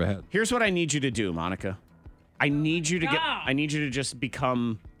round I've ever had. Here's what I need you to do, Monica. I need you to just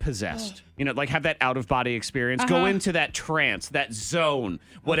become possessed. You know, like have that out of body experience. Go into that trance, that zone,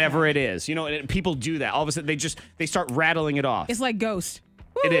 whatever it is. You know, and people do that. All of a sudden they start rattling it off. It's like Ghost.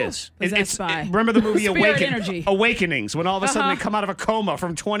 It is. Possessed by Remember the movie spirit energy. Awakenings, when all of a sudden they come out of a coma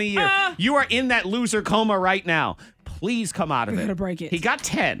from 20 years. You are in that loser coma right now. Please come out of it. gotta break it. He got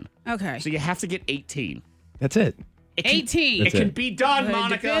 10. Okay. So you have to get 18. That's it. It can- 18. It can be done, It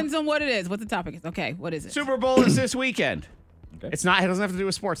Monica. depends on what it is. What the topic is. Okay, what is it? Super Bowl is this weekend. Okay. It's not. It doesn't have to do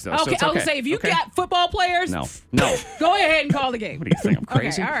with sports though. so Okay, it's I okay. would say if you Okay? got football players, no. go ahead and call the game. What do you think? I'm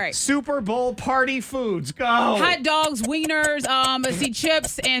crazy. Okay, all right. Super Bowl party foods. Go. Hot dogs, wieners, let's see,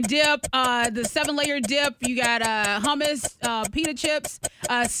 chips and dip. The 7-layer dip. You got hummus, pita chips,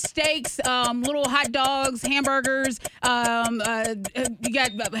 steaks, little hot dogs, hamburgers. You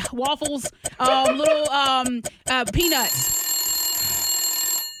got waffles, little peanuts.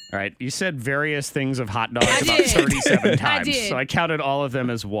 All right. You said various things of hot dogs I about did. 37 times. did. So I counted all of them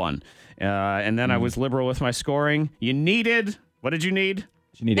as one. And then I was liberal with my scoring. You needed. What did you need?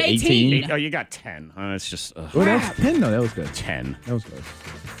 You need 18. 18. Oh, you got 10. It's just Oh, that was 10. No, that was good. 10. That was good.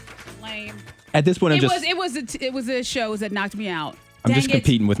 Lame. At this point, It was a show that knocked me out. I'm just Dang it.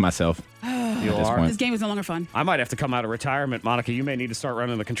 competing with myself. You this are. point. This game was no longer fun. I might have to come out of retirement, Monica. You may need to start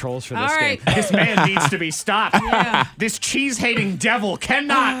running the controls for this All game. right. This man needs to be stopped. Yeah. This cheese-hating devil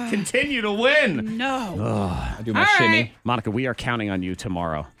cannot continue to win. No. I do my All shimmy. right. Monica, we are counting on you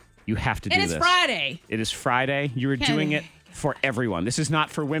tomorrow. You have to do And this. it's Friday. It is Friday. You are Can't- doing it for everyone. This is not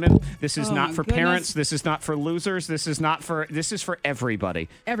for women. This is Oh, not my for goodness. parents. This is not for losers. This is for everybody.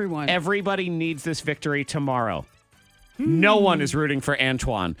 Everyone. Everybody needs this victory tomorrow. No one is rooting for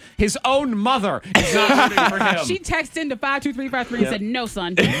Antoine. His own mother is not rooting for him. She texted into 52353 and said, no,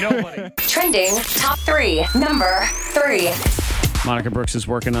 son. Nobody. Trending top 3. Number 3. Monica Brooks is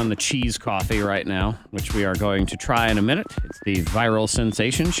working on the cheese coffee right now, which we are going to try in a minute. It's the viral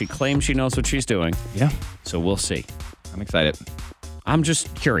sensation. She claims she knows what she's doing. Yeah. So we'll see. I'm excited. I'm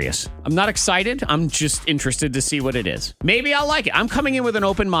just curious. I'm not excited. I'm just interested to see what it is. Maybe I'll like it. I'm coming in with an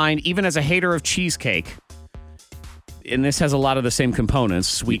open mind, even as a hater of cheesecake. And this has a lot of the same components,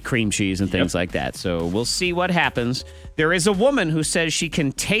 sweet cream cheese and things like that. So we'll see what happens. There is a woman who says she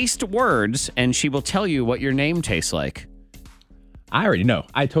can taste words and she will tell you what your name tastes like. I already know.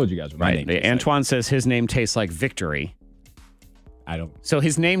 I told you guys what my name tastes Antoine says his name tastes like victory. I don't. So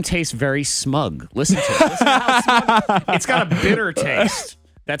his name tastes very smug. Listen to it. Listen to how smug. It's got a bitter taste.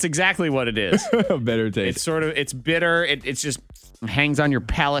 That's exactly what it is. A better taste. It's bitter. It's just hangs on your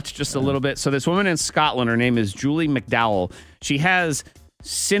palate just a little bit. So this woman in Scotland, her name is Julie McDowell. She has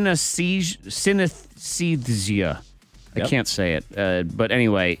synesthesia. I can't say it. But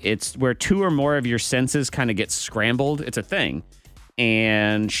anyway, it's where two or more of your senses kind of get scrambled. It's a thing.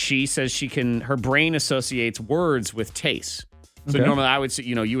 And she says her brain associates words with taste. So normally I would say,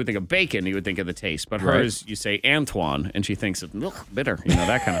 you would think of bacon, you would think of the taste. But hers, you say Antoine, and she thinks of bitter,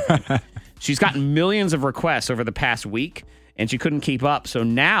 that kind of thing. She's gotten millions of requests over the past week, and she couldn't keep up. So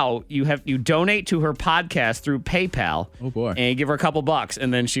now you donate to her podcast through PayPal. Oh, boy. And you give her a couple bucks,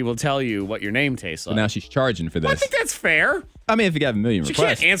 and then she will tell you what your name tastes like. So now she's charging for this. I think that's fair. I mean, if you got a million She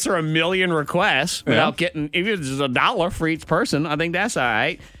requests. can't answer a million requests without getting, even if it's $1 for each person, I think that's all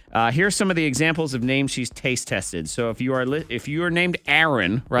right. Here's some of the examples of names she's taste tested. So if you are named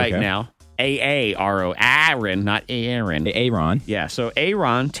Aaron now, A-A-R-O, Aaron, not Aaron. Aaron. Yeah, so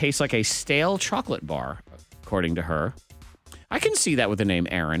Aaron tastes like a stale chocolate bar, according to her. I can see that with the name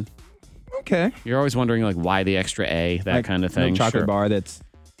Aaron. Okay. You're always wondering, why the extra A, that kind of thing. No chocolate bar that's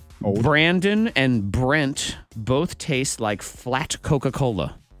old. Brandon and Brent both taste like flat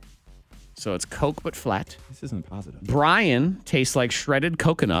Coca-Cola. So it's Coke, but flat. This isn't positive. Brian tastes like shredded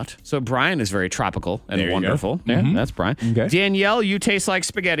coconut. So Brian is very tropical and wonderful. Go. Yeah, that's Brian. Okay. Danielle, you taste like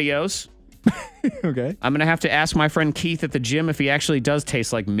SpaghettiOs. Okay. I'm going to have to ask my friend Keith at the gym if he actually does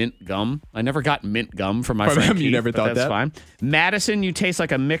taste like mint gum. I never got mint gum from my friend him, Keith. you never but thought that's that? fine. Madison, you taste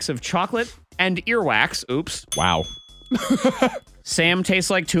like a mix of chocolate and earwax. Oops. Wow. Sam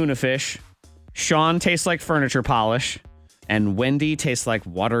tastes like tuna fish. Sean tastes like furniture polish. And Wendy tastes like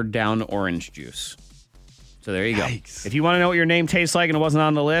watered down orange juice. So there you go. Yikes. If you want to know what your name tastes like and it wasn't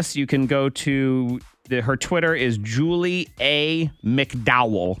on the list, you can go to her Twitter is Julie A.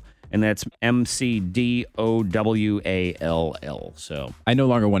 McDowell. And that's McDowall. So I no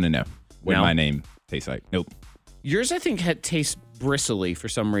longer want to know what No? my name tastes like. Nope. yours, I think, tastes bristly for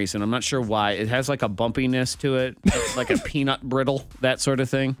some reason. I'm not sure why. It has like a bumpiness to it. It's like a peanut brittle, that sort of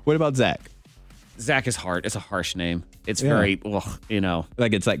thing. What about Zach? Zach is hard. It's a harsh name. It's very,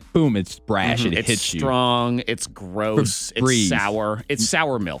 Like it's like, boom, it's brash. It it's hits you. strong. It's gross. It's Breeze. sour. It's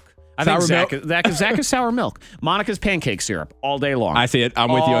sour milk. I Sour think milk? Zach is sour milk. Monica's pancake syrup all day long. I see it.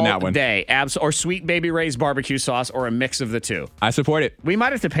 I'm with you on that one. All day. Or Sweet Baby Ray's barbecue sauce or a mix of the two. I support it. We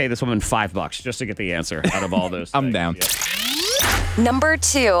might have to pay this woman $5 just to get the answer out of all those I'm things. down. Yeah. Number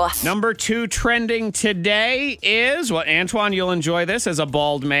 2. Number 2 trending today is, Antoine, you'll enjoy this as a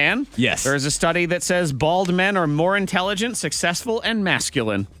bald man. Yes. There's a study that says bald men are more intelligent, successful, and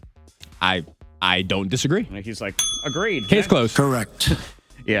masculine. I don't disagree. Like he's like, agreed. Case closed. Correct.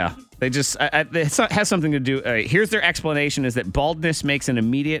 Yeah. They just, it has something to do. Here's their explanation is that baldness makes an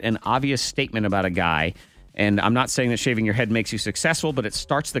immediate and obvious statement about a guy. And I'm not saying that shaving your head makes you successful, but it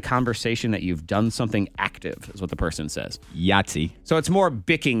starts the conversation that you've done something active, is what the person says. Yahtzee. So it's more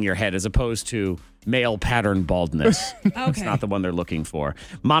bicking your head as opposed to male pattern baldness. It's Okay. not the one they're looking for.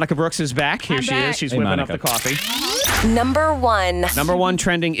 Monica Brooks is back. Here I'm she back. is. She's Hey, whipping Monica. up the coffee. Number 1. Number 1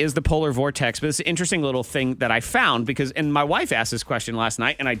 trending is the polar vortex, but it's an interesting little thing that I found and my wife asked this question last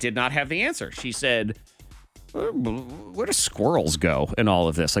night and I did not have the answer. She said, where do squirrels go in all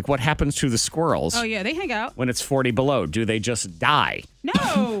of this? Like what happens to the squirrels Oh, yeah, they hang out. when it's 40 below? Do they just die?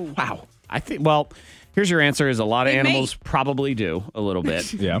 No. Wow. I think, here's your answer is a lot of They animals probably do a little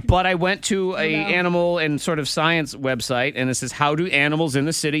bit. Yeah. But I went to a animal and sort of science website and it says, how do animals in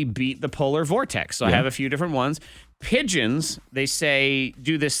the city beat the polar vortex? So I have a few different ones. Pigeons, they say,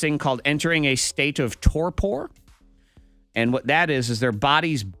 do this thing called entering a state of torpor. And what that is their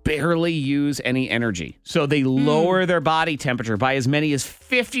bodies barely use any energy. So they lower their body temperature by as many as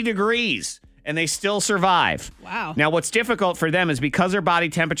 50 degrees. and they still survive. Wow. Now, what's difficult for them is because their body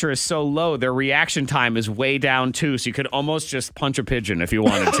temperature is so low, their reaction time is way down too. So you could almost just punch a pigeon if you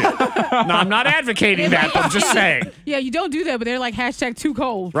wanted to. No, I'm not advocating that. I'm just saying. Yeah, you don't do that, but they're like hashtag too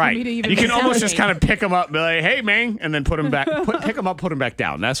cold. Right. For me to even You can almost just retaliate. kind of pick them up, and be like, "Hey, man," and then put them back. Pick them up, put them back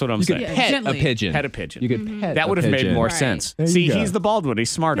down. That's what I'm You could saying. pet gently. a pigeon. Pet a pigeon. You could pet That would a have made pigeon. more Right. sense. There you See, go. he's the bald one. He's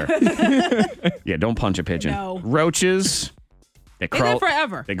smarter. Yeah, don't punch a pigeon. No. Roaches, they They crawl live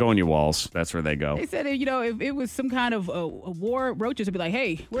forever. They go in your walls. That's where they go. They said, if it was some kind of a war, roaches would be like,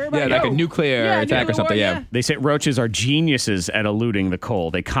 hey, where everybody Yeah, like go? a nuclear attack or nuclear something, war, yeah. They say roaches are geniuses at eluding the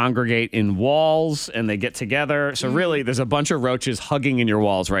cold. They congregate in walls and they get together. So really, there's a bunch of roaches hugging in your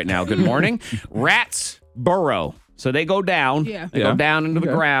walls right now. Good morning. Rats burrow. So they go down. Yeah. They go Yeah. down into the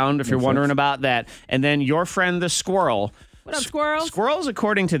Okay. ground if you're Makes wondering sense. about that. And then your friend the squirrel. What up, squirrels? Squirrels,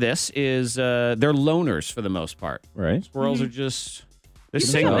 according to this, is they're loners for the most part. Right. Squirrels are just they're You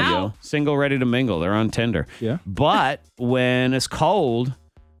single, pick 'em yo. out. Single, ready to mingle. They're on Tinder. Yeah. But when it's cold,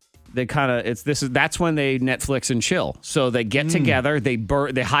 they kind of that's when they Netflix and chill. So they get together, they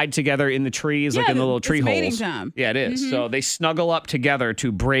hide together in the trees, like Yeah, in the little it's tree mating holes. time. Yeah, it is. So they snuggle up together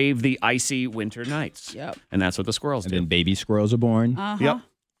to brave the icy winter nights. Yep. And that's what the squirrels And do. then baby squirrels are born Uh-huh. Yep.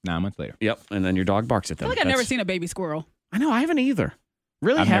 9 months later. Yep. And then your dog barks at I them. feel like I've never That's- seen a baby squirrel. I know, I haven't either.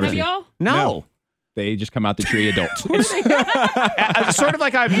 Really I've never haven't. seen- Have y'all? No. They just come out the tree adults. It's sort of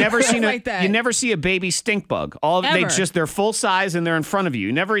like I've never seen Like that. you never see a baby stink bug. Ever. They're full size and they're in front of you.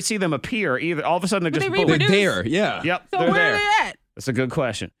 You never see them appear either. All of a sudden they're But just they boom. They're reproduce. there, yeah. Yep, So they're where there. are they at? That's a good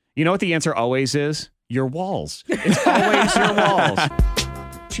question. You know what the answer always is? Your walls. It's always your walls.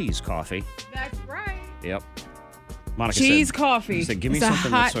 Cheese coffee. That's right. Yep. Monica Cheese said, coffee. She said, give me It's a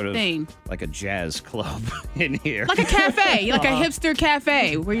something hot that's sort of thing. like a jazz club in here. Like a cafe, like a hipster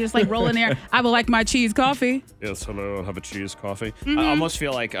cafe where you're just like rolling there. I would like my cheese coffee. Yes, hello, I'll have a cheese coffee. Mm-hmm. I almost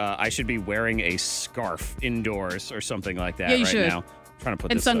feel like I should be wearing a scarf indoors or something like that Yeah, you right should. now. I'm trying to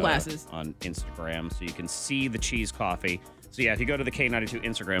put And this sunglasses. on Instagram so you can see the cheese coffee. So yeah, if you go to the K92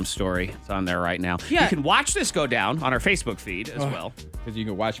 Instagram story, it's on there right now. Yeah. You can watch this go down on our Facebook feed as well. Because you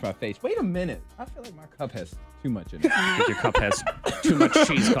can watch my face. Wait a minute. I feel like my cup has too much in it. I think your cup has too much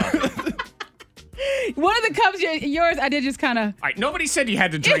cheese coffee. One of the cups, yours, I did just kind of. All right, nobody said you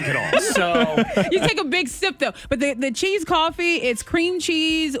had to drink it all. So You take a big sip though. But the cheese coffee, it's cream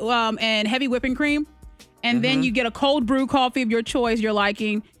cheese and heavy whipping cream. And then you get a cold brew coffee of your choice, your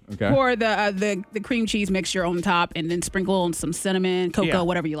liking. Okay. Pour the cream cheese mixture on top and then sprinkle on some cinnamon, cocoa, Yeah.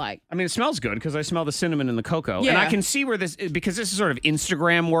 whatever you like. I mean, it smells good because I smell the cinnamon and the cocoa. And Yeah. I can see where because this is sort of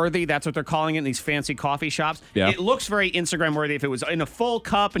Instagram worthy. That's what they're calling it in these fancy coffee shops. Yeah. It looks very Instagram worthy if it was in a full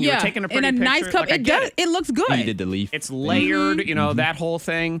cup and you were taking a pretty in a picture. nice cup. Like, I It get does. it. It looks good. You did the leaf. It's layered, that whole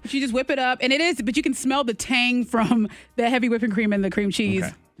thing. You just whip it up, and it is. But you can smell the tang from the heavy whipping cream and the cream cheese.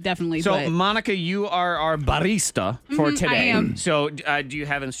 Okay. Definitely. So, but Monica, you are our barista for today. I am. So, do you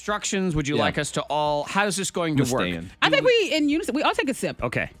have instructions? Would you Yeah. like us to all? How is this going to work? Stand. I think we in unison. We all take a sip.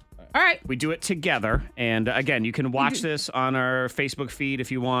 Okay. All right. We do it together, and again, you can watch this on our Facebook feed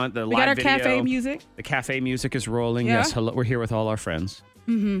if you want. The We live got our video. cafe music. The cafe music is rolling. Yeah. Yes, hello. We're here with all our friends,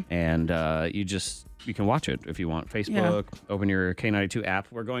 and you can watch it if you want. Facebook. Open your K92 app.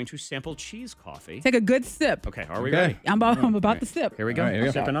 We're going to sample cheese coffee. Take a good sip. Okay, are we Okay. ready? I'm about to sip. Here we go. All right, here we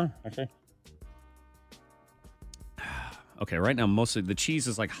go. Sipping on. Okay. Okay, right now mostly the cheese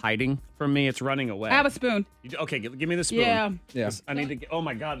is like hiding from me. It's running away. I have a spoon. Okay, give me the spoon. Yeah. Yeah. I need to get. Oh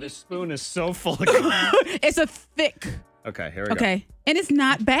my God, this spoon is so full. Of It's a thick. Okay, here we go. Okay. And it's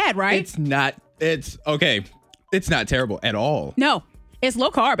not bad, right? It's not, it's okay. It's not terrible at all. No. It's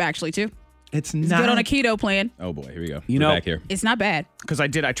low carb actually too. It's It's not. good on a keto plan. Oh boy, here we go. You We're know- back here. It's not bad. Because I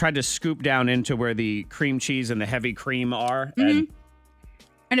tried to scoop down into where the cream cheese and the heavy cream are. And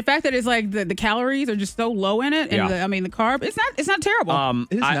And the fact that it's like the calories are just so low in it, and Yeah. the carb, it's not terrible.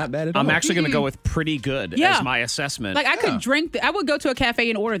 It's not bad at I'm all. actually going to go with pretty good Yeah. as my assessment. like I could drink. I would go to a cafe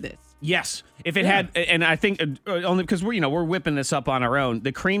and order this. Yes, if it had, and I think only because we're whipping this up on our own.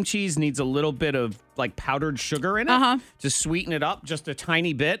 The cream cheese needs a little bit of like powdered sugar in it to sweeten it up just a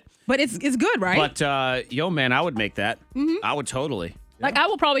tiny bit. But it's good, right? But yo, man, I would make that. I would totally. like I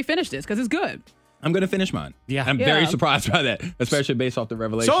will probably finish this because it's good. I'm going to finish mine. Yeah. I'm Yeah. very surprised by that, especially based off the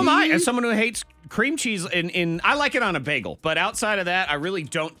revelation. So am I, as someone who hates cream cheese. I like it on a bagel, but outside of that, I really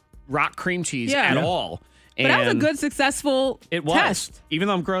don't rock cream cheese Yeah. at Yeah. all. But that was a And good, successful It was. test. Even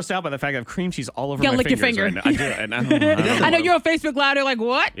though I'm grossed out by the fact I have cream cheese all over You my gotta lick your fingers finger. right now. I do. And I don't I know you're on Facebook Live. They're like,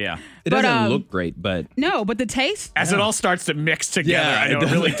 what? Yeah. It but, doesn't look great, but No, but the taste, As it all starts to mix together, Yeah, I know it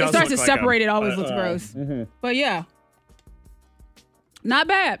it really does. does it starts to look like separate. a It always looks gross. But yeah, not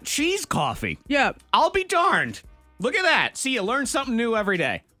bad. cheese coffee. Yeah. I'll be darned. Look at that. See, you learn something new every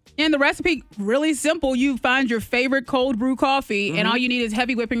day. And the recipe, really simple. You find your favorite cold brew coffee, and all you need is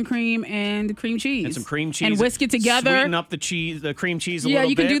heavy whipping cream and cream cheese. And some cream cheese. And whisk it together. Sweeten up the cream cheese a little bit. Yeah,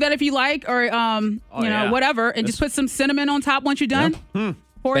 you can do that if you like, or, whatever. And just put some cinnamon on top once you're done.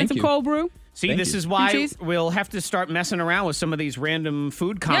 Pour in Thank some you. cold brew. See, Thank this you. is why cheese? we'll have to start messing around with some of these random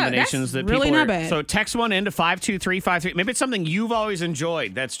food Yeah, combinations that's that really people not are. bad. So text one into 52353. Maybe it's something you've always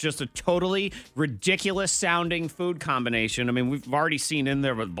enjoyed. That's just a totally ridiculous sounding food combination. I mean, we've already seen in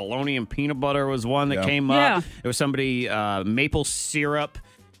there with bologna and peanut butter was one that came up. Yeah. There was somebody maple syrup,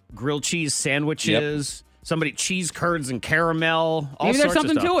 grilled cheese sandwiches. Somebody cheese curds and caramel. All Maybe there's sorts of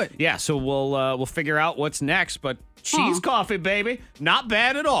something stuff. to it. Yeah, so we'll figure out what's next. But cheese coffee, baby, not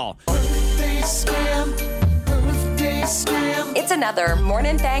bad at all. It's another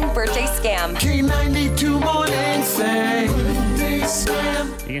Morning Thang birthday scam.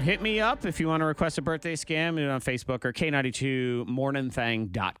 You can hit me up if you want to request a birthday scam. Do it on Facebook or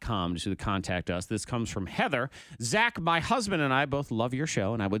K92morningthang.com. Just to contact us. This comes from Heather. Zach, my husband, and I both love your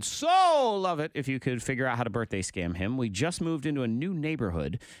show, and I would so love it if you could figure out how to birthday scam him. We just moved into a new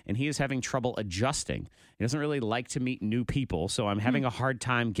neighborhood, and he is having trouble adjusting. He doesn't really like to meet new people, so I'm having a hard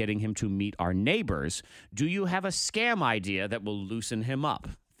time getting him to meet our neighbors. Do you have a scam idea that will loosen him up?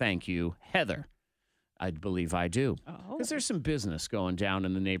 Thank you, Heather. I believe I do. Because there's some business going down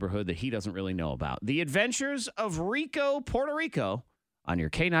in the neighborhood that he doesn't really know about. The Adventures of Rico, Puerto Rico on your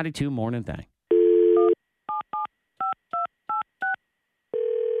K92 Morning Thing.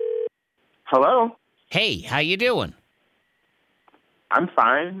 Hello? Hey, how you doing? I'm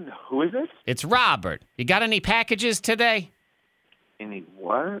fine. Who is this? It's Robert. You got any packages today? Any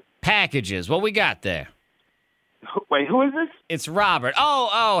what? Packages. What we got there? Wait, who is this? It's Robert.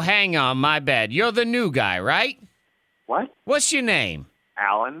 Oh, hang on. My bad. You're the new guy, right? What? What's your name?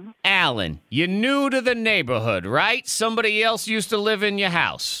 Alan? Alan. You're new to the neighborhood, right? Somebody else used to live in your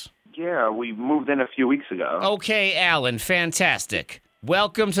house. Yeah, we moved in a few weeks ago. Okay, Alan, fantastic.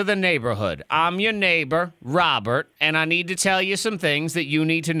 Welcome to the neighborhood. I'm your neighbor, Robert, and I need to tell you some things that you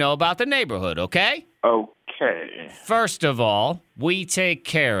need to know about the neighborhood, okay? Okay. First of all, we take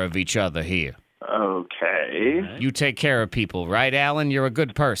care of each other here. Okay. You take care of people, right, Alan? You're a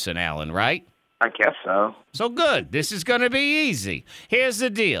good person, Alan, right? I guess so. So good. This is going to be easy. Here's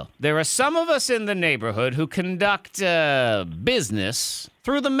the deal. There are some of us in the neighborhood who conduct business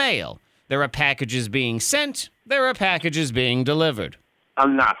through the mail. There are packages being sent. There are packages being delivered.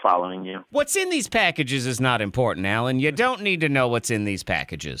 I'm not following you. What's in these packages is not important, Alan. You don't need to know what's in these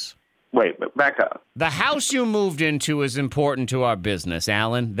packages. Wait, but back up. The house you moved into is important to our business,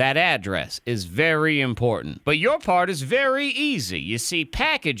 Alan. That address is very important. But your part is very easy. You see,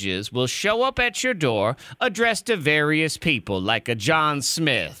 packages will show up at your door addressed to various people, like a John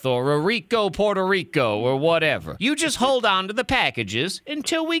Smith or a Rico, Puerto Rico, or whatever. You just hold on to the packages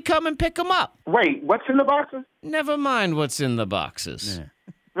until we come and pick them up. Wait, what's in the boxes? Never mind what's in the boxes.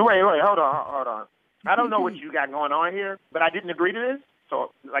 Wait, hold on. I don't know what you got going on here, but I didn't agree to this.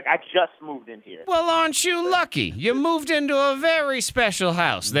 So, I just moved in here. Well, aren't you lucky? You moved into a very special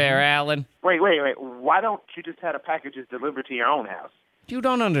house there, Alan. Wait. Why don't you just have the packages delivered to your own house? You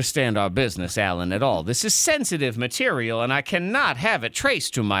don't understand our business, Alan, at all. This is sensitive material, and I cannot have it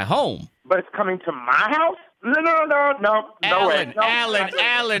traced to my home. But it's coming to my house? No.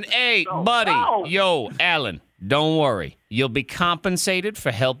 Alan, hey, No. buddy. No. Yo, Alan, don't worry. You'll be compensated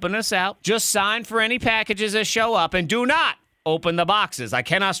for helping us out. Just sign for any packages that show up, and do not open the boxes. I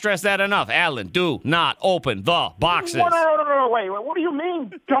cannot stress that enough. Alan, do not open the boxes. No, wait. What do you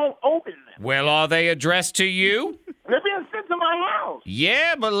mean, don't open them? Well, are they addressed to you? They're being sent to my house.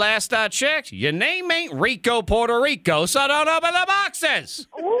 Yeah, but last I checked, your name ain't Rico, Puerto Rico, so don't open the boxes.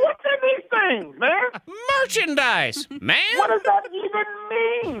 What's in these things, man? Merchandise, man. What does that even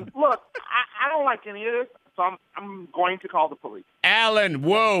mean? Look, I don't like any of this, so I'm going to call the police. Alan,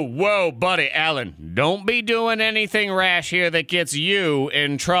 whoa, buddy, Alan. Don't be doing anything rash here that gets you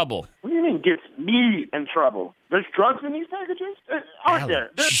in trouble. What do you mean gets me in trouble? There's drugs in these packages? Aren't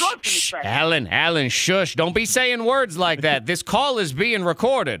there? There's drugs in these packages. Alan, shush. Don't be saying words like that. This call is being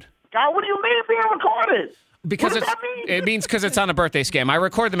recorded. God, what do you mean it's being recorded? Because What does that mean? it means because it's on a birthday scam. I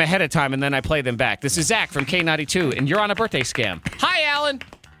record them ahead of time and then I play them back. This is Zach from K92, and you're on a birthay scam. Hi, Alan.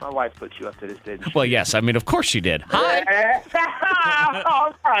 My wife put you up to this, didn't she? Well, yes. I mean, of course she did. Hi.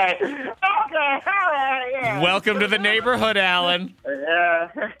 Okay, yeah. Welcome to the neighborhood, Alan. Yeah,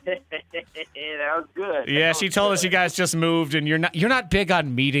 that was good. Yeah, she told us you guys just moved, and you're not big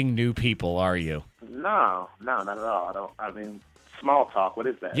on meeting new people, are you? No, not at all. I mean, small talk. What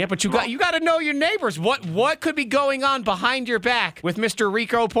is that? Yeah, but you got to know your neighbors. What could be going on behind your back with Mr.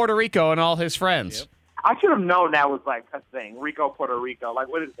 Rico, Puerto Rico, and all his friends? I should have known that was like a thing. Rico, Puerto Rico. Like,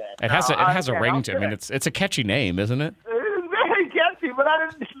 what is that? It has a ring to it. I mean, it's a catchy name, isn't it? It's very catchy, but I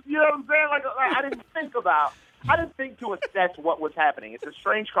didn't, you know what I'm saying? Like I didn't think to assess what was happening. It's a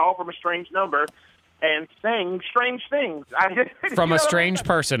strange call from a strange number and saying strange things. From a strange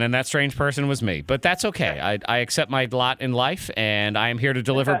person, and that strange person was me. But that's okay. I accept my lot in life, and I am here to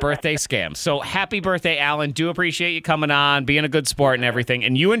deliver birthday scams. So happy birthday, Alan. Do appreciate you coming on, being a good sport and everything.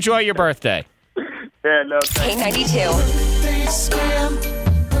 And you enjoy your birthday. Yeah, no. K92.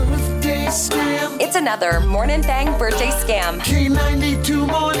 It's another Morning Thang birthday scam. K92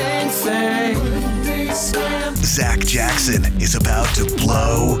 Morning Thang. Zach Jackson is about to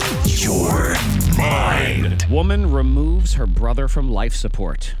blow your mind. Woman removes her brother from life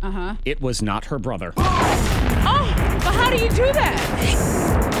support. Uh-huh. It was not her brother. Oh, but how do you do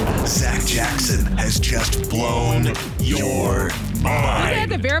that? Zach Jackson has just blown your You had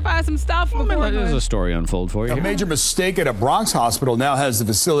to mind. verify some stuff before. There's a story unfold for you. A major mistake at a Bronx hospital now has the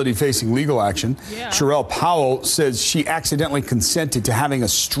facility facing legal action. Yeah. Sherelle Powell says she accidentally consented to having a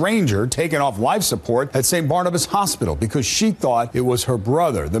stranger taken off life support at St. Barnabas Hospital because she thought it was her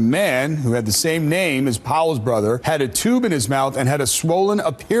brother. The man, who had the same name as Powell's brother, had a tube in his mouth and had a swollen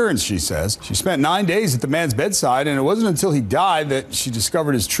appearance, she says. She spent 9 days at the man's bedside, and it wasn't until he died that she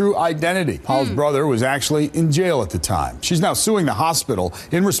discovered his true identity. Powell's brother was actually in jail at the time. She's now suing the hospital.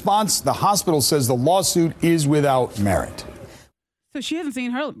 In response, the hospital says the lawsuit is without merit. So she hasn't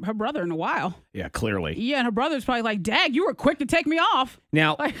seen her brother in a while. Yeah, clearly. Yeah, and her brother's probably like, Dad, you were quick to take me off.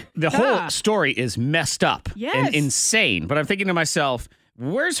 Now, Like, the whole story is messed up Yes. and insane, but I'm thinking to myself,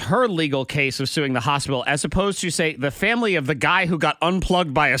 where's her legal case of suing the hospital as opposed to, say, the family of the guy who got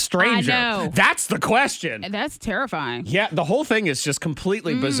unplugged by a stranger? I know. That's the question. And that's terrifying. Yeah, the whole thing is just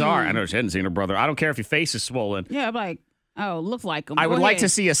completely bizarre. I know she hadn't seen her brother. I don't care if your face is swollen. Yeah, I'm like, oh, looks like him. I Go would like ahead. to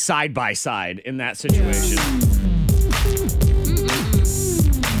see a side-by-side in that situation.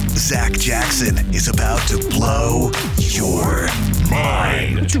 Zach Jackson is about to blow your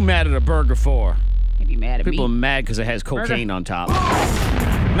mind. What you mad at a burger for? Can't be mad at People are me. mad because it has cocaine on top.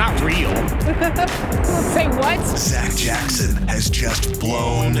 Not real. Say what? Zach Jackson has just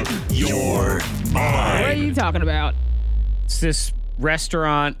blown your What are mind. you talking about? It's this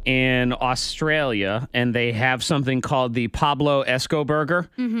restaurant in Australia, and they have something called the Pablo Escobar burger.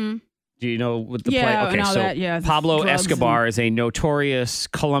 Mm-hmm. Do you know what the Yeah, play? and Okay, all so that, yeah, Pablo drugs Escobar is a notorious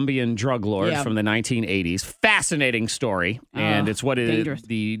Colombian drug lord Yeah. from the 1980s. Fascinating story, and it's what dangerous.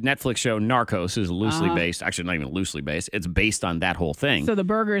 the Netflix show Narcos is loosely based. Actually, not even loosely based. It's based on that whole thing. So the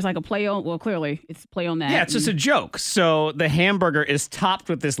burger is like a play on, well, clearly it's a play on that. Yeah, it's just a joke. So the hamburger is topped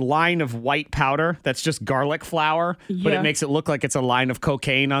with this line of white powder that's just garlic flour, but Yeah. it makes it look like it's a line of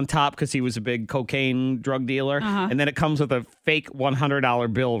cocaine on top because he was a big cocaine drug dealer. And then it comes with a fake $100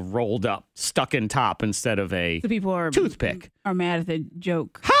 bill rolled up, stuck in top instead of a So people are toothpick. Are mad at the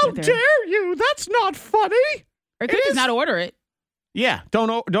joke. How that they're- dare you? That's not funny. Or could just not order it. Yeah, don't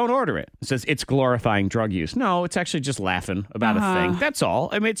order it. It says it's glorifying drug use. No, it's actually just laughing about a thing. That's all.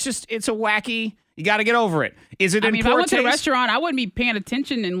 I mean, it's a wacky. You got to get over it. Is it I in mean, if I poor went to the taste? restaurant, I wouldn't be paying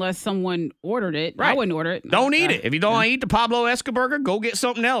attention unless someone ordered it. I Right. wouldn't order it. Don't eat it. If you don't want to eat the Pablo Escobar burger, go get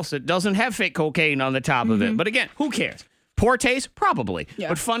something else that doesn't have fake cocaine on the top of it. But again, who cares? Poor taste? Probably. Yeah.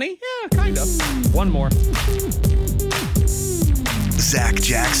 But funny? Yeah, kind of. One more. Zach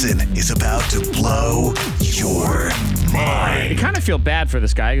Jackson is about to blow your You mind. kind of feel bad for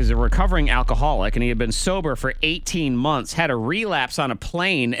this guy because he's a recovering alcoholic and he had been sober for 18 months, had a relapse on a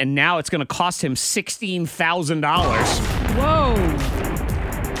plane, and now it's going to cost him $16,000. Whoa.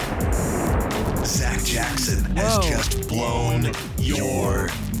 Zach Jackson has Whoa. just blown your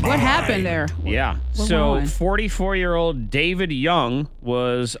mind. What happened there? Yeah. What So went on? 44-year-old David Young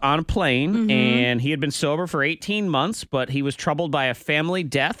was on a plane and he had been sober for 18 months, but he was troubled by a family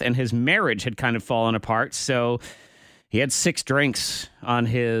death and his marriage had kind of fallen apart. So he had 6 drinks on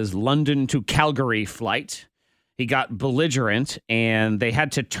his London to Calgary flight. He got belligerent and they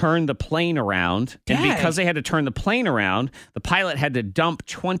had to turn the plane around. And Dang. because they had to turn the plane around, the pilot had to dump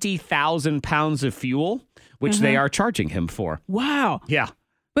 20,000 pounds of fuel, which they are charging him for. Wow. Yeah.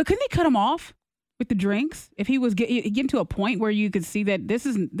 But couldn't they cut him off with the drinks if he was getting to a point where you could see that this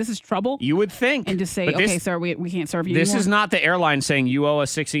is trouble You would think. and just say, But okay, this, sir, we can't serve you This anymore. is not the airline saying you owe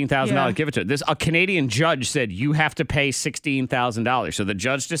us $16,000. Yeah. Give it to it. A Canadian judge said you have to pay $16,000. So the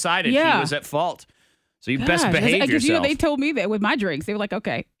judge decided Yeah. he was at fault. So you best Gosh, behave because, yourself. they told me that with my drinks. They were like,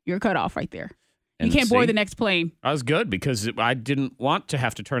 okay, you're cut off right there. And you can't board see? the next plane. I was good because I didn't want to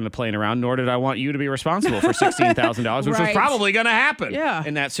have to turn the plane around, nor did I want you to be responsible for $16,000, which was Right. probably going to happen Yeah.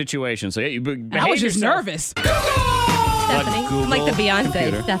 in that situation. So yeah, you behave And I was just yourself. nervous. Stephanie. Google I'm like the Beyonce.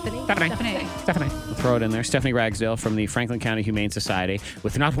 computer. Stephanie. Stephanie. We'll throw it in there. Stephanie Ragsdale from the Franklin County Humane Society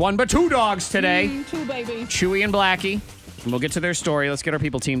with not one but two dogs today. Two, baby. Chewy and Blackie. And we'll get to their story. Let's get our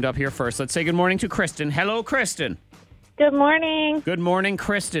people teamed up here first. Let's say good morning to Kristen. Hello, Kristen. Good morning. Good morning,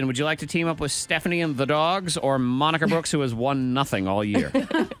 Kristen. Would you like to team up with Stephanie and the dogs or Monica Brooks, who has won nothing all year?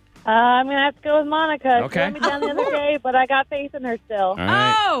 I'm going to have to go with Monica. Okay. She let me down the other day, but I got faith in her still. All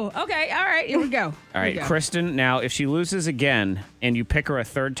right. Oh, okay. All right. Here we go. All right, Kristen, now if she loses again and you pick her a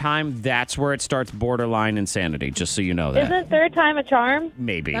third time, that's where it starts borderline insanity, just so you know that. Isn't third time a charm?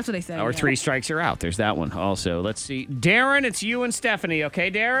 Maybe. That's what they say, Or yeah. 3 strikes, you're out. There's that one also. Let's see. Darren, it's you and Stephanie.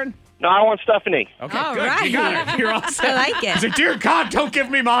 Okay, Darren? No, I want Stephanie. Okay, All good. right. You got it. You're all set. I like it. He's like, dear God, don't give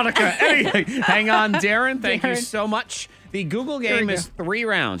me Monica. Anything. Hang on, Darren. Thank you so much. The Google game is 3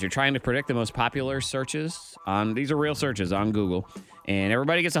 rounds. You're trying to predict the most popular searches on, these are real searches on Google. And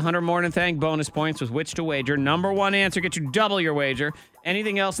everybody gets 100 Morning Thang bonus points with which to wager. Number 1 answer gets you double your wager.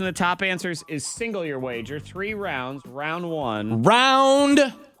 Anything else in the top answers is single your wager. 3 rounds. Round 1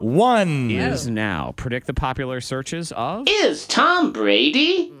 Round 1 is now. Predict the popular searches of Is Tom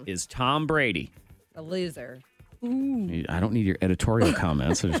Brady? Is Tom Brady. A loser. I don't need your editorial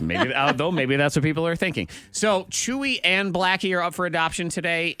comments. Maybe that's what people are thinking. So Chewy and Blackie are up for adoption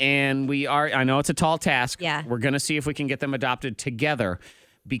today, and I know it's a tall task. Yeah. We're going to see if we can get them adopted together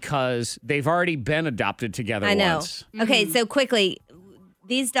because they've already been adopted together I know. once. Okay, so quickly,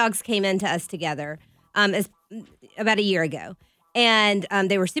 these dogs came into us together as about a year ago. And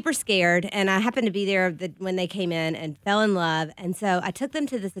they were super scared, and I happened to be there when they came in and fell in love. And so I took them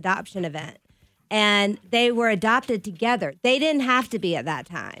to this adoption event. And they were adopted together. They didn't have to be at that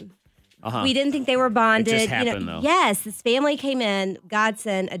time. We didn't think they were bonded. It just happened, though. Yes, this family came in,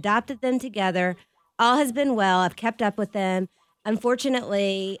 Godson, adopted them together. All has been well. I've kept up with them.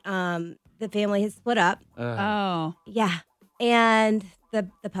 Unfortunately, the family has split up. Oh. Yeah. And the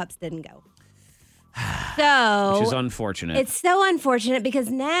pups didn't go. So Which is unfortunate. It's so unfortunate because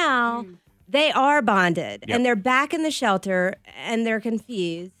now they are bonded and they're back in the shelter and they're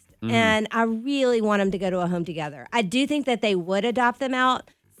confused. And I really want them to go to a home together. I do think that they would adopt them out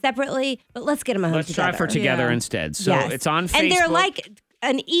separately, but let's get them a home together. Let's try for together instead. So it's on Facebook. And they're like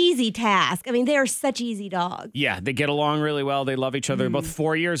an easy task. I mean, they are such easy dogs. Yeah, they get along really well. They love each other. They're both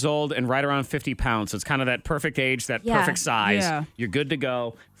 4 years old and right around 50 pounds. So it's kind of that perfect age, that perfect size. Yeah. You're good to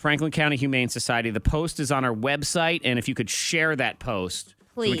go. Franklin County Humane Society. The post is on our website. And if you could share that post,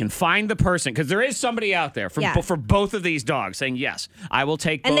 so we can find the person. Because there is somebody out there for both of these dogs saying, yes, I will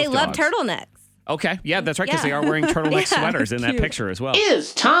take both And they love dogs. turtlenecks. Okay, yeah, that's right, because they are wearing turtleneck sweaters in that picture as well.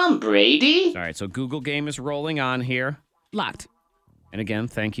 Is Tom Brady? All right, so Google game is rolling on here. Locked. And again,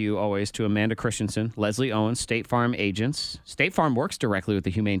 thank you always to Amanda Christensen, Leslie Owens, State Farm agents. State Farm works directly with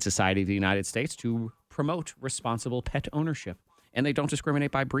the Humane Society of the United States to promote responsible pet ownership. And they don't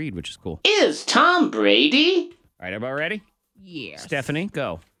discriminate by breed, which is cool. Is Tom Brady? All right, everybody ready? Yeah. Stephanie,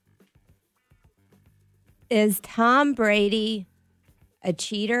 go. Is Tom Brady a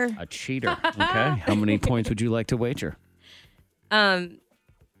cheater? A cheater. Okay. How many points would you like to wager?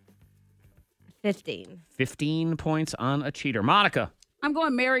 15. 15 points on a cheater. Monica. I'm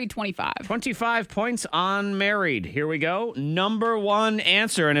going married 25. 25 points on married. Here we go. Number 1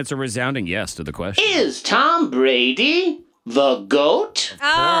 answer, and it's a resounding yes to the question. Is Tom Brady the GOAT?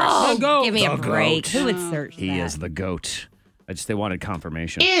 Oh, The goat. give me a The break. goat. Who would search He that? is the GOAT. They wanted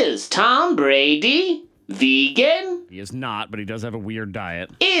confirmation. Is Tom Brady vegan? He is not, but he does have a weird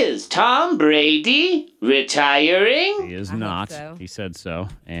diet. Is Tom Brady retiring? He is I hope not. so. He said so.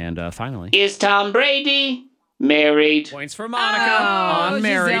 And finally, Is Tom Brady married? points for Monica Oh, on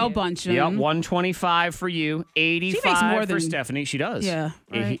married. Giselle Bundchen. Yep, 125 for you, 85 more for than- Stephanie. She does. Yeah,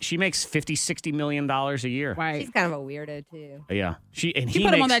 right. She makes $50-60 million a year. Right. She's kind of a weirdo, too. Yeah. He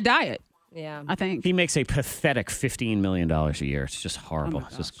put him on that diet, Yeah. I think. He makes a pathetic $15 million a year. It's just horrible. my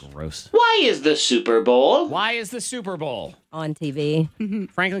It's just gross. Why is the Super Bowl? Why is the Super Bowl? On TV.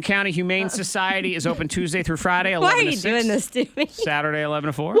 Franklin County Humane Society is open Tuesday through Friday, 11 Why are to you 6. doing this to me? Saturday, 11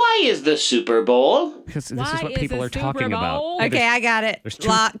 to 4. Why is the Super Bowl? Because this Why is what is people the are talking Super about. Bowl? Okay, I got it.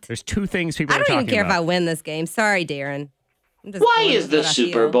 Locked. There's 2 things people I are don't talking even care about. if I win this game. Sorry, Darren. I'm just Why going is with the what I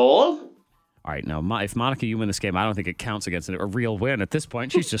Super feel. Bowl? All right, now, if Monica, you win this game, I don't think it counts against a real win at this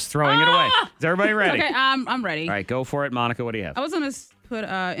point. She's just throwing it away. Is everybody ready? Okay, I'm ready. All right, go for it. Monica, what do you have? I was going to put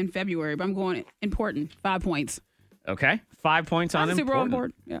in February, but I'm going important. 5 points. Okay, 5 points on I'm Super Bowl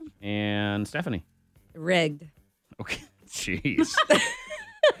important. board. Yeah. And Stephanie. Rigged. Okay, jeez.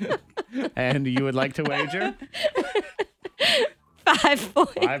 And you would like to wager? 5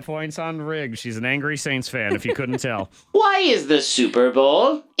 points. 5 points on Rig. She's an angry Saints fan, if you couldn't tell. Why is the Super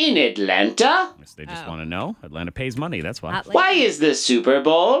Bowl in Atlanta? Yes, they just want to know. Atlanta pays money, that's why. Why is the Super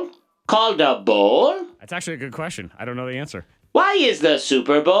Bowl called a bowl? That's actually a good question. I don't know the answer. Why is the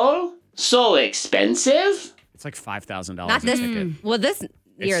Super Bowl so expensive? It's like $5,000 Not a this. ticket. Well, this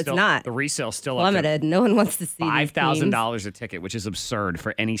year it's still, not. The resale's still up Limited. No one wants to see $5,000 a ticket, which is absurd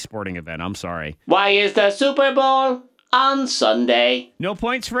for any sporting event. I'm sorry. Why is the Super Bowl on Sunday? No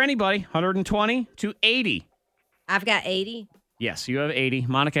points for anybody. 120 to 80. I've got 80. Yes, you have 80.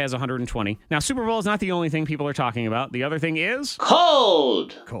 Monica has 120. Now, Super Bowl is not the only thing people are talking about. The other thing is...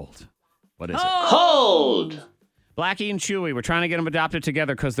 Cold. Cold. What is it? Cold. Blackie and Chewy, we're trying to get them adopted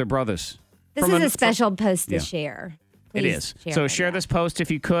together because they're brothers. This is a special post to share. It is. So share this post if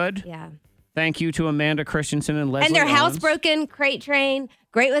you could. Yeah. Thank you to Amanda Christensen and Leslie And they're Owens. housebroken, crate trained,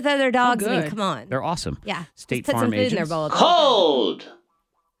 great with other dogs. I mean, good. come on. They're awesome. Yeah. State Just put Farm some food in agents. their bowl. Cold.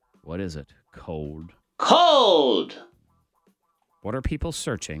 What is it? Cold. Cold. What are people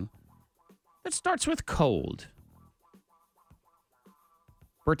searching? That starts with cold.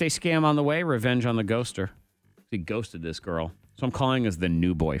 Birthday scam on the way. Revenge on the ghoster. He ghosted this girl. So I'm calling as the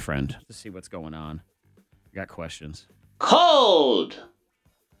new boyfriend to see what's going on. I got questions. Cold.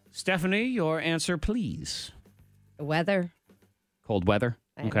 Stephanie, your answer, please. Weather. Cold weather.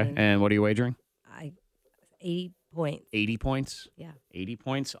 I Okay. mean- And what are you wagering? 80 points. 80 points? Yeah. 80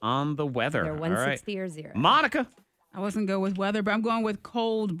 points on the weather. They're All 160 right. or 0. Monica. I wasn't good with weather, but I'm going with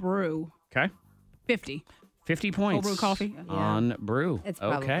cold brew. Okay. 50. 50 points. brew coffee? On brew. It's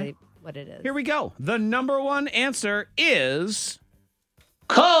probably okay. what it is. Here we go. The number one answer is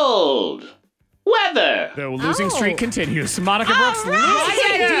Cold. Weather. the losing streak continues. Monica Brooks Why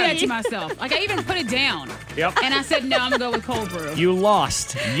did I do that losing to myself? Like, I even put it down. Yep. And I said, no, I'm going to go with cold brew. You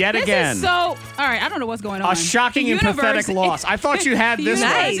lost yet This again. is so... All right, I don't know what's going on. A shocking The and pathetic loss. I thought you had the this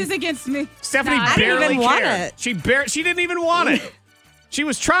universe one. is against me. Stephanie Nah, I didn't barely even want cared. it. She didn't even want it. She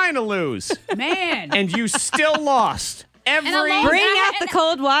was trying to lose. Man. And you still lost. Every lost. Bring I- out the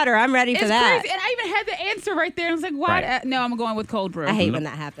cold water. I'm ready for It's that. crazy. And I even had the answer right there. I was like, why? Right. No, I'm going with cold brew. I hate when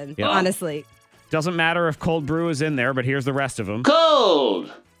that happens, Yeah. honestly. Doesn't matter if cold brew is in there, but here's the rest of them. Cold.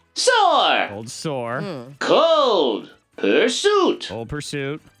 Sore. Cold sore. Cold. Pursuit. Cold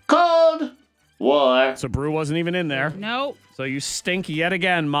pursuit. Cold. War. So brew wasn't even in there. Nope. So you stink yet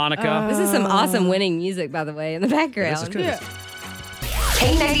again, Monica. This is some awesome winning music, by the way, in the background. This is good.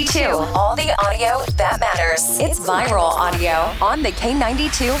 K92, all the audio that matters. It's viral audio on the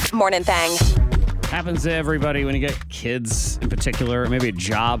K92 Morning Thang. Happens to everybody when you get kids in particular, maybe a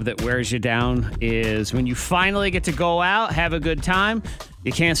job that wears you down, is when you finally get to go out, have a good time,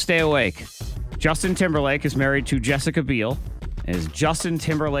 you can't stay awake. Justin Timberlake is married to Jessica Biel. It is Justin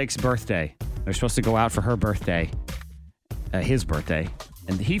Timberlake's birthday. They're supposed to go out for her birthday, his birthday,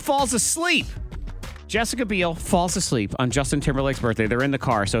 and he falls asleep. Jessica Biel falls asleep on Justin Timberlake's birthday. They're in the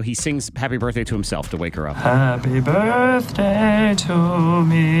car, so he sings happy birthday to himself to wake her up. Happy birthday to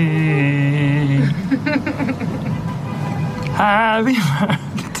me. Happy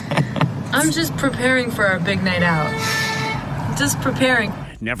birthday. I'm just preparing for our big night out. Just preparing.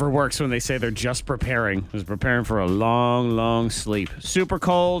 Never works when they say they're just preparing. Just preparing for a long, long sleep. Super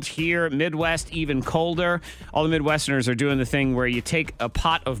cold here, Midwest, even colder. All the Midwesterners are doing the thing where you take a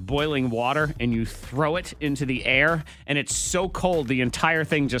pot of boiling water and you throw it into the air, and it's so cold the entire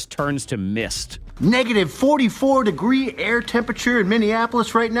thing just turns to mist. Negative 44-degree air temperature in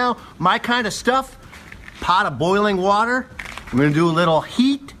Minneapolis right now. My kind of stuff. Pot of boiling water. We're going to do a little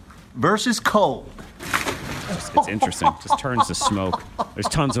heat versus cold. It's interesting. Just turns to smoke. There's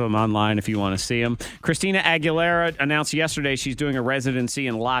tons of them online if you want to see them. Christina Aguilera announced yesterday she's doing a residency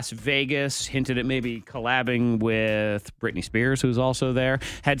in Las Vegas, hinted at maybe collabing with Britney Spears, who's also there.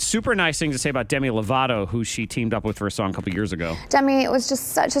 Had super nice things to say about Demi Lovato, who she teamed up with for a song a couple years ago. Demi was just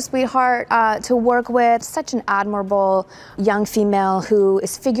such a sweetheart to work with, such an admirable young female who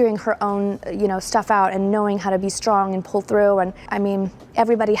is figuring her own, stuff out and knowing how to be strong and pull through. And I mean,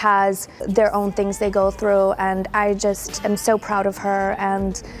 everybody has their own things they go through, and I just am so proud of her,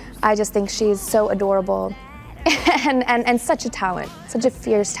 and I just think she's so adorable and such a talent, such a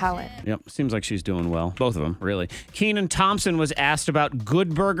fierce talent. Yep, seems like she's doing well. Both of them, really. Kenan Thompson was asked about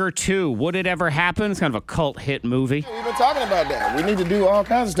Good Burger 2. Would it ever happen? It's kind of a cult hit movie. We've been talking about that. We need to do all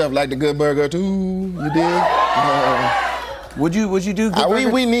kinds of stuff like the Good Burger too. You dig? Would you do Good Burger?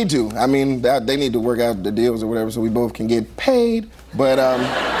 We need to. I mean, they need to work out the deals or whatever so we both can get paid. But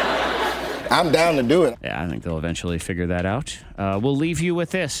I'm down to do it. Yeah, I think they'll eventually figure that out. We'll leave you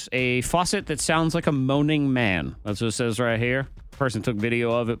with this. A faucet that sounds like a moaning man. That's what it says right here. person took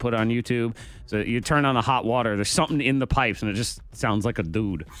video of it, put it on YouTube. So you turn on the hot water, there's something in the pipes, and it just sounds like a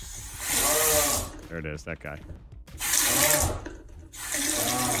dude. There it is, that guy.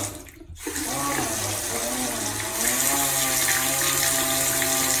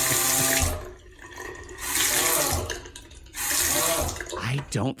 I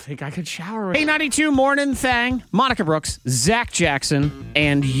don't think I could shower. Hey, 92 morning thang. Monica Brooks, Zach Jackson,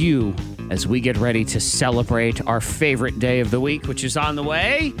 and you as we get ready to celebrate our favorite day of the week, which is on the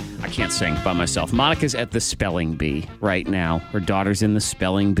way. I can't sing by myself. Monica's at the spelling bee right now. Her daughter's in the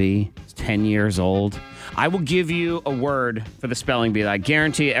spelling bee. She's 10 years old. I will give you a word for the spelling bee that I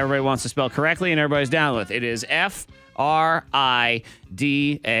guarantee everybody wants to spell correctly and everybody's down with. It is Friday.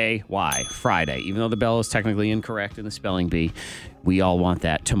 Friday. Even though the bell is technically incorrect in the spelling bee, we all want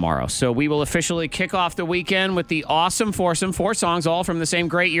that tomorrow. So we will officially kick off the weekend with the awesome foursome. 4 songs, all from the same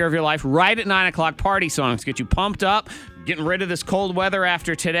great year of your life, right at 9 o'clock. Party songs. Get you pumped up. Getting rid of this cold weather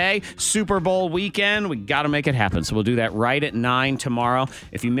after today. Super Bowl weekend. We got to make it happen. So we'll do that right at 9 tomorrow.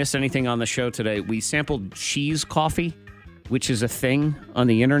 If you missed anything on the show today, we sampled cheese coffee, which is a thing on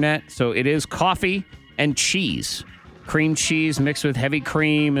the internet. So it is coffee and cheese. Cream cheese mixed with heavy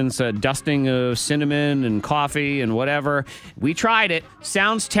cream and a dusting of cinnamon and coffee and whatever. We tried it.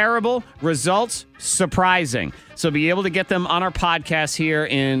 Sounds terrible. Results surprising. So be able to get them on our podcast here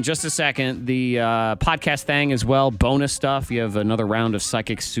in just a second. The podcast thing as well. Bonus stuff. You have another round of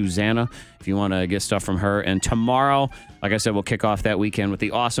Psychic Susanna if you want to get stuff from her. And tomorrow, like I said, we'll kick off that weekend with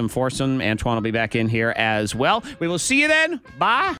the awesome foursome. Antoine will be back in here as well. We will see you then. Bye.